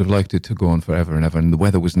months. I would have liked it to go on forever and ever. And the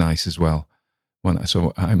weather was nice as well.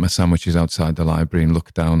 So I had my sandwiches outside the library and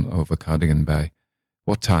looked down over Cardigan Bay.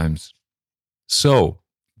 What times? So,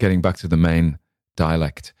 getting back to the main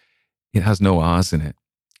dialect, it has no R's in it.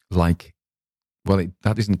 That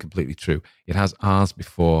isn't completely true. It has R's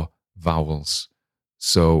before vowels.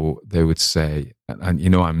 So they would say, and you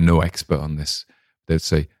know I'm no expert on this, they'd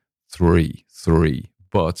say 3,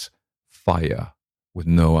 but fire. With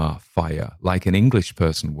no R, fire, like an English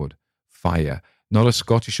person would, fire. Not a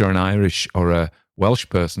Scottish or an Irish or a Welsh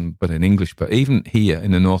person, but an English person. Even here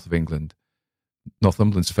in the north of England,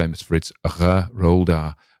 Northumberland's famous for its rolled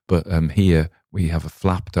R, but here we have a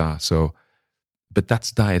flapped R. So, but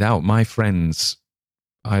that's died out. I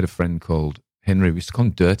had a friend called Henry. We used to call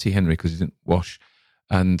him Dirty Henry because he didn't wash.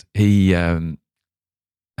 And he, and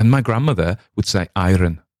my grandmother would say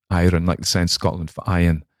iron, like they say in Scotland for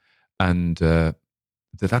iron. And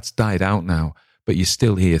that's died out now, but you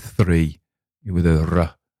still hear 3 with a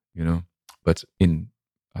R, you know. But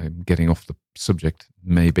I'm getting off the subject,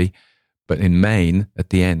 maybe, but in Maine, at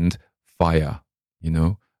the end, fire, you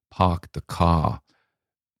know, park the car.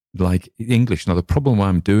 Like English. Now, the problem why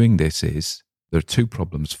I'm doing this is, there are 2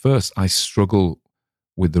 problems. First, I struggle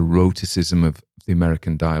with the rhoticism of the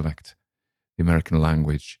American dialect, the American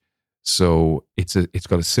language. So it's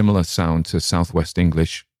got a similar sound to Southwest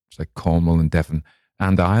English. It's like Cornwall and Devon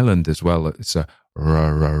and Ireland as well. It's a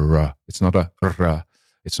r. It's not a r.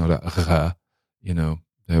 It's not a r. You know,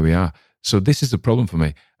 there we are. So this is the problem for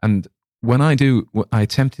me. And when I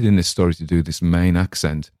attempted in this story to do this main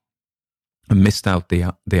accent and missed out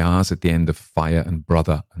the R's at the end of fire and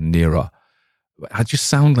brother and nearer. I just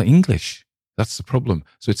sound like English. That's the problem.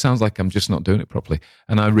 So it sounds like I'm just not doing it properly.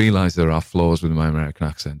 And I realize there are flaws with my American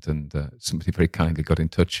accent, and somebody very kindly got in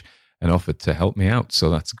touch and offered to help me out. So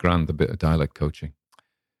that's grand, a bit of dialect coaching.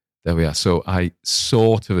 There we are. So I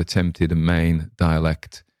sort of attempted a main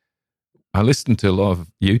dialect. I listened to a lot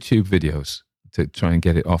of YouTube videos to try and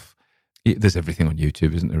get it off. There's everything on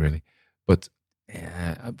YouTube, isn't there, really? But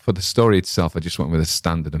for the story itself, I just went with a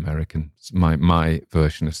standard American, my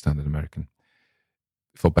version of standard American,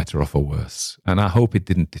 for better or for worse. And I hope it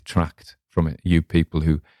didn't detract from it, you people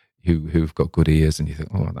who've got good ears and you think,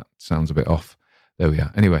 oh, that sounds a bit off. There we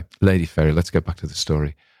are. Anyway, Lady Ferry, let's get back to the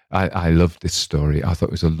story. I loved this story. I thought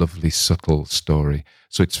it was a lovely, subtle story.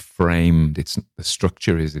 So it's framed. The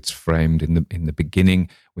structure is it's framed in the beginning.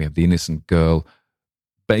 We have the innocent girl,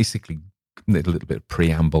 basically a little bit of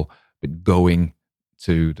preamble, but going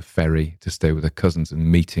to the ferry to stay with her cousins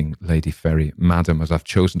and meeting Lady Ferry, Madam, as I've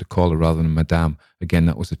chosen to call her rather than Madame. Again,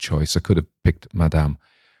 that was a choice. I could have picked Madame.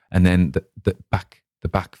 And then the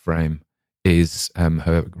back frame is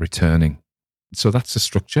her returning. So that's a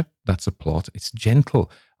structure. That's a plot. It's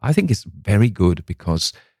gentle. I think it's very good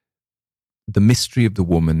because the mystery of the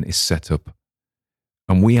woman is set up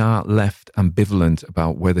and we are left ambivalent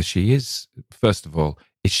about whether she is, first of all,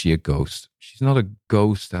 is she a ghost? She's not a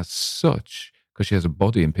ghost as such because she has a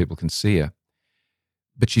body and people can see her,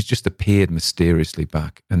 but she's just appeared mysteriously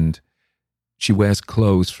back, and she wears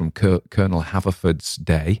clothes from Colonel Haverford's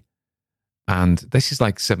day, and this is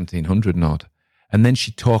like 1700 and odd. And then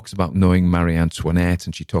she talks about knowing Marie Antoinette,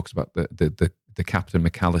 and she talks about the Captain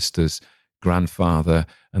McAllister's grandfather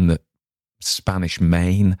and the Spanish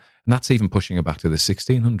Main. And that's even pushing her back to the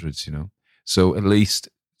 1600s, you know. So at least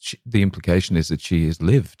the implication is that she has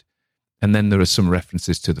lived. And then there are some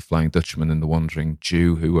references to the Flying Dutchman and the Wandering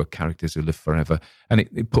Jew, who are characters who live forever. And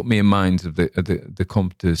it put me in mind of the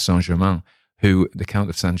Comte de Saint-Germain, the Count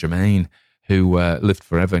of Saint-Germain, who lived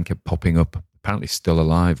forever and kept popping up, apparently still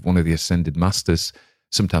alive, one of the ascended masters.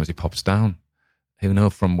 Sometimes he pops down, who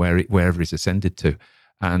knows, from wherever he's ascended to.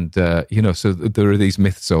 And, so there are these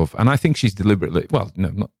myths of, and I think she's deliberately, well, no,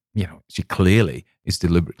 not, she clearly is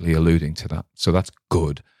deliberately alluding to that. So that's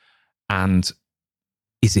good. And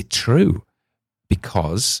is it true?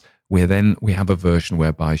 Because we have a version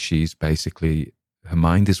whereby she's basically, her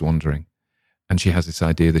mind is wandering and she has this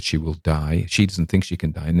idea that she will die. She doesn't think she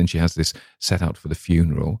can die. And then she has this set out for the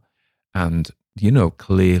funeral. And,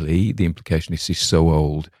 clearly the implication is she's so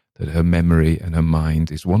old that her memory and her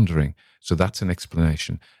mind is wandering. So that's an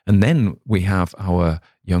explanation. And then we have our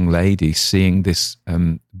young lady seeing this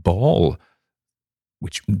ball,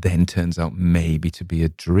 which then turns out maybe to be a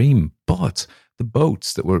dream. But the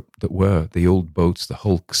boats that were the old boats, the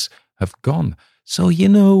hulks, have gone. So,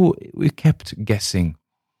 we kept guessing.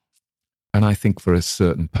 And I think for a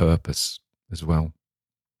certain purpose as well.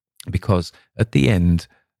 Because at the end,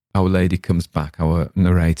 our lady comes back, our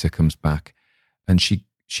narrator comes back, and she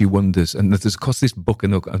wonders, and there's, of course, this book,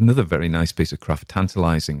 and another very nice piece of craft,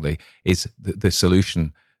 tantalizingly, is the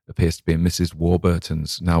solution appears to be in Mrs.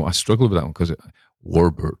 Warburton's. Now, I struggle with that one because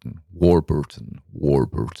Warburton,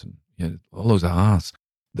 all those R's.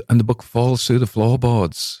 And the book falls through the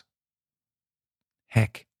floorboards.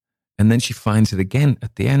 Heck. And then she finds it again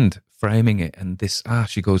at the end, framing it, and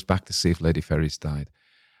she goes back to see if Lady Ferry's died.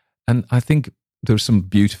 And I think there's some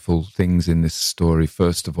beautiful things in this story.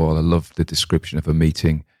 First of all, I love the description of a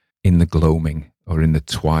meeting in the gloaming or in the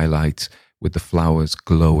twilight with the flowers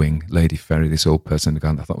glowing. Lady Ferry, this old person in the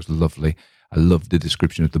garden, I thought was lovely. I loved the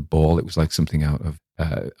description of the ball. It was like something out of,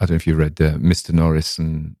 I don't know if you read Mr. Norris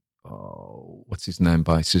and, what's his name,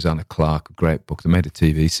 by Susanna Clarke, a great book. They made a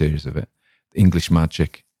TV series of it, English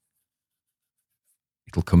Magic.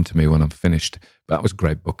 It'll come to me when I'm finished. But that was a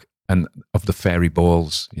great book. And of the fairy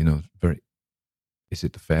balls, is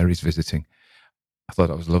it the fairies visiting? I thought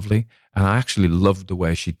that was lovely. And I actually loved the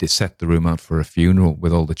way she set the room out for a funeral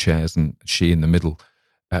with all the chairs and she in the middle.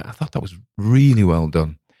 I thought that was really well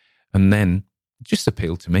done. And then it just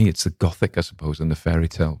appealed to me. It's the Gothic, I suppose, and the fairy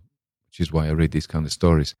tale, which is why I read these kind of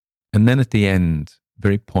stories. And then at the end,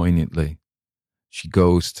 very poignantly, she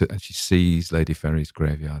goes to, and she sees Lady Ferry's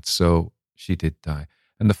graveyard. So she did die.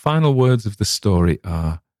 And the final words of the story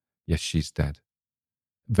are, yes, she's dead.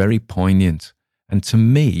 Very poignant. And to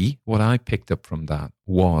me, what I picked up from that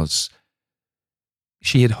was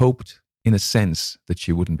she had hoped, in a sense, that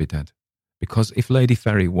she wouldn't be dead. Because if Lady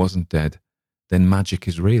Ferry wasn't dead, then magic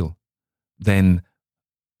is real. Then,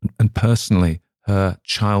 and personally, her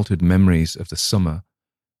childhood memories of the summer,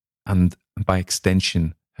 and by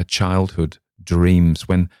extension, her childhood dreams,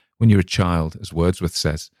 when you're a child, as Wordsworth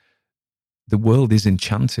says, the world is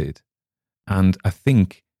enchanted. And I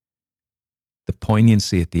think the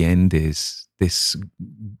poignancy at the end is this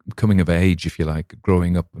coming of age, if you like,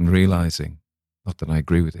 growing up and realizing, not that I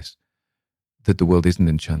agree with this, that the world isn't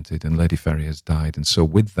enchanted and Lady Ferry has died. And so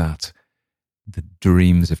with that, the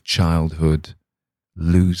dreams of childhood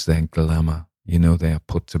lose their glamour. They are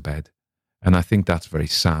put to bed. And I think that's very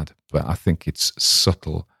sad, but I think it's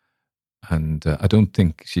subtle. And I don't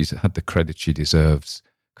think she's had the credit she deserves,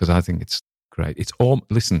 because I think it's great. It's all,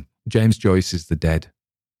 listen, James Joyce is The Dead.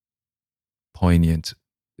 Poignant.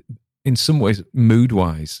 In some ways,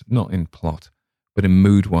 mood-wise, not in plot, but in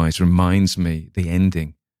mood-wise, reminds me, the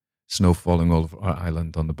ending, snow falling all over our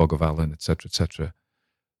island on the Bog of Allen, etc.,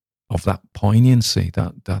 of that poignancy,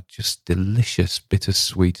 that just delicious,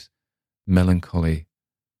 bittersweet melancholy,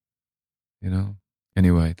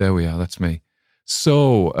 Anyway, there we are. That's me.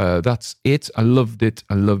 So that's it. I loved it.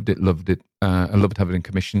 I loved having it in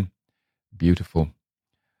commission. Beautiful.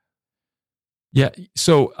 Yeah,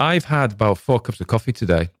 so I've had about 4 cups of coffee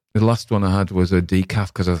today. The last one I had was a decaf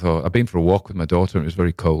because I thought, I've been for a walk with my daughter and it was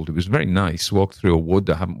very cold. It was very nice. Walked through a wood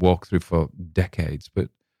I haven't walked through for decades, but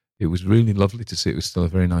it was really lovely to see. It was still a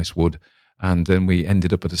very nice wood. And then we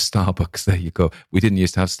ended up at a Starbucks. There you go. We didn't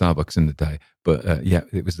used to have Starbucks in the day, but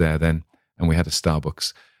it was there then. And we had a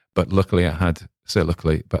Starbucks. But luckily I had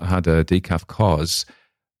a decaf because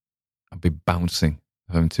I'd be bouncing,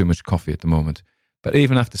 having too much coffee at the moment. But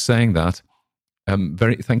even after saying that,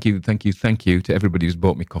 thank you to everybody who's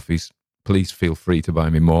bought me coffees. Please feel free to buy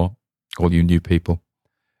me more, all you new people.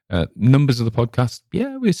 Numbers of the podcast,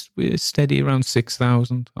 we're steady around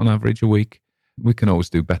 6,000 on average a week. We can always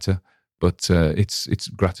do better, but it's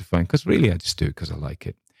gratifying because really I just do it because I like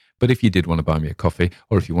it. But if you did want to buy me a coffee,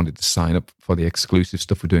 or if you wanted to sign up for the exclusive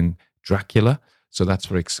stuff, we're doing Dracula, so that's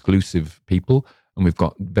for exclusive people. And we've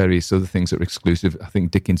got various other things that are exclusive. I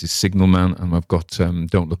think Dickens is Signal Man, and I've got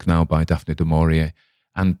Don't Look Now by Daphne du Maurier,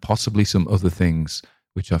 and possibly some other things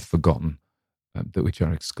which I've forgotten, which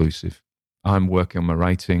are exclusive. I'm working on my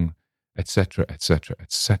writing, etc., etc.,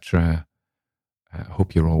 etc. I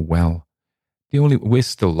hope you're all well. We're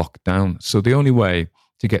still locked down, so the only way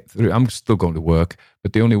to get through. I'm still going to work,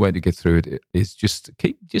 but the only way to get through it is just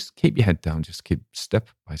keep your head down, just keep step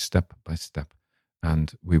by step by step,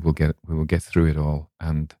 and we will get through it all,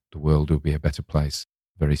 and the world will be a better place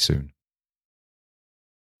very soon.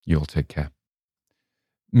 You all take care.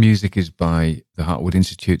 Music is by the Heartwood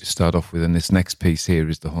Institute to start off with, and this next piece here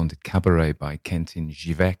is The Haunted Cabaret by Kentin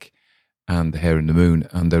Jewett and The Hare and the Moon,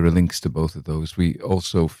 and there are links to both of those. We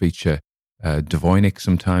also feature Devoynik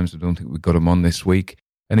sometimes. I don't think we've got him on this week.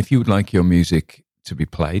 And if you would like your music to be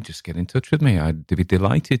played, just get in touch with me. I'd be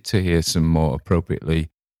delighted to hear some more appropriately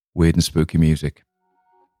weird and spooky music.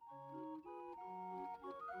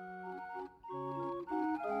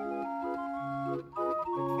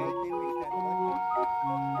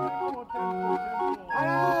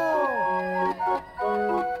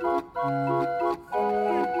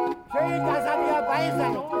 Schön, dass ihr dabei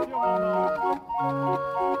seid.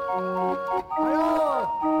 Hallo.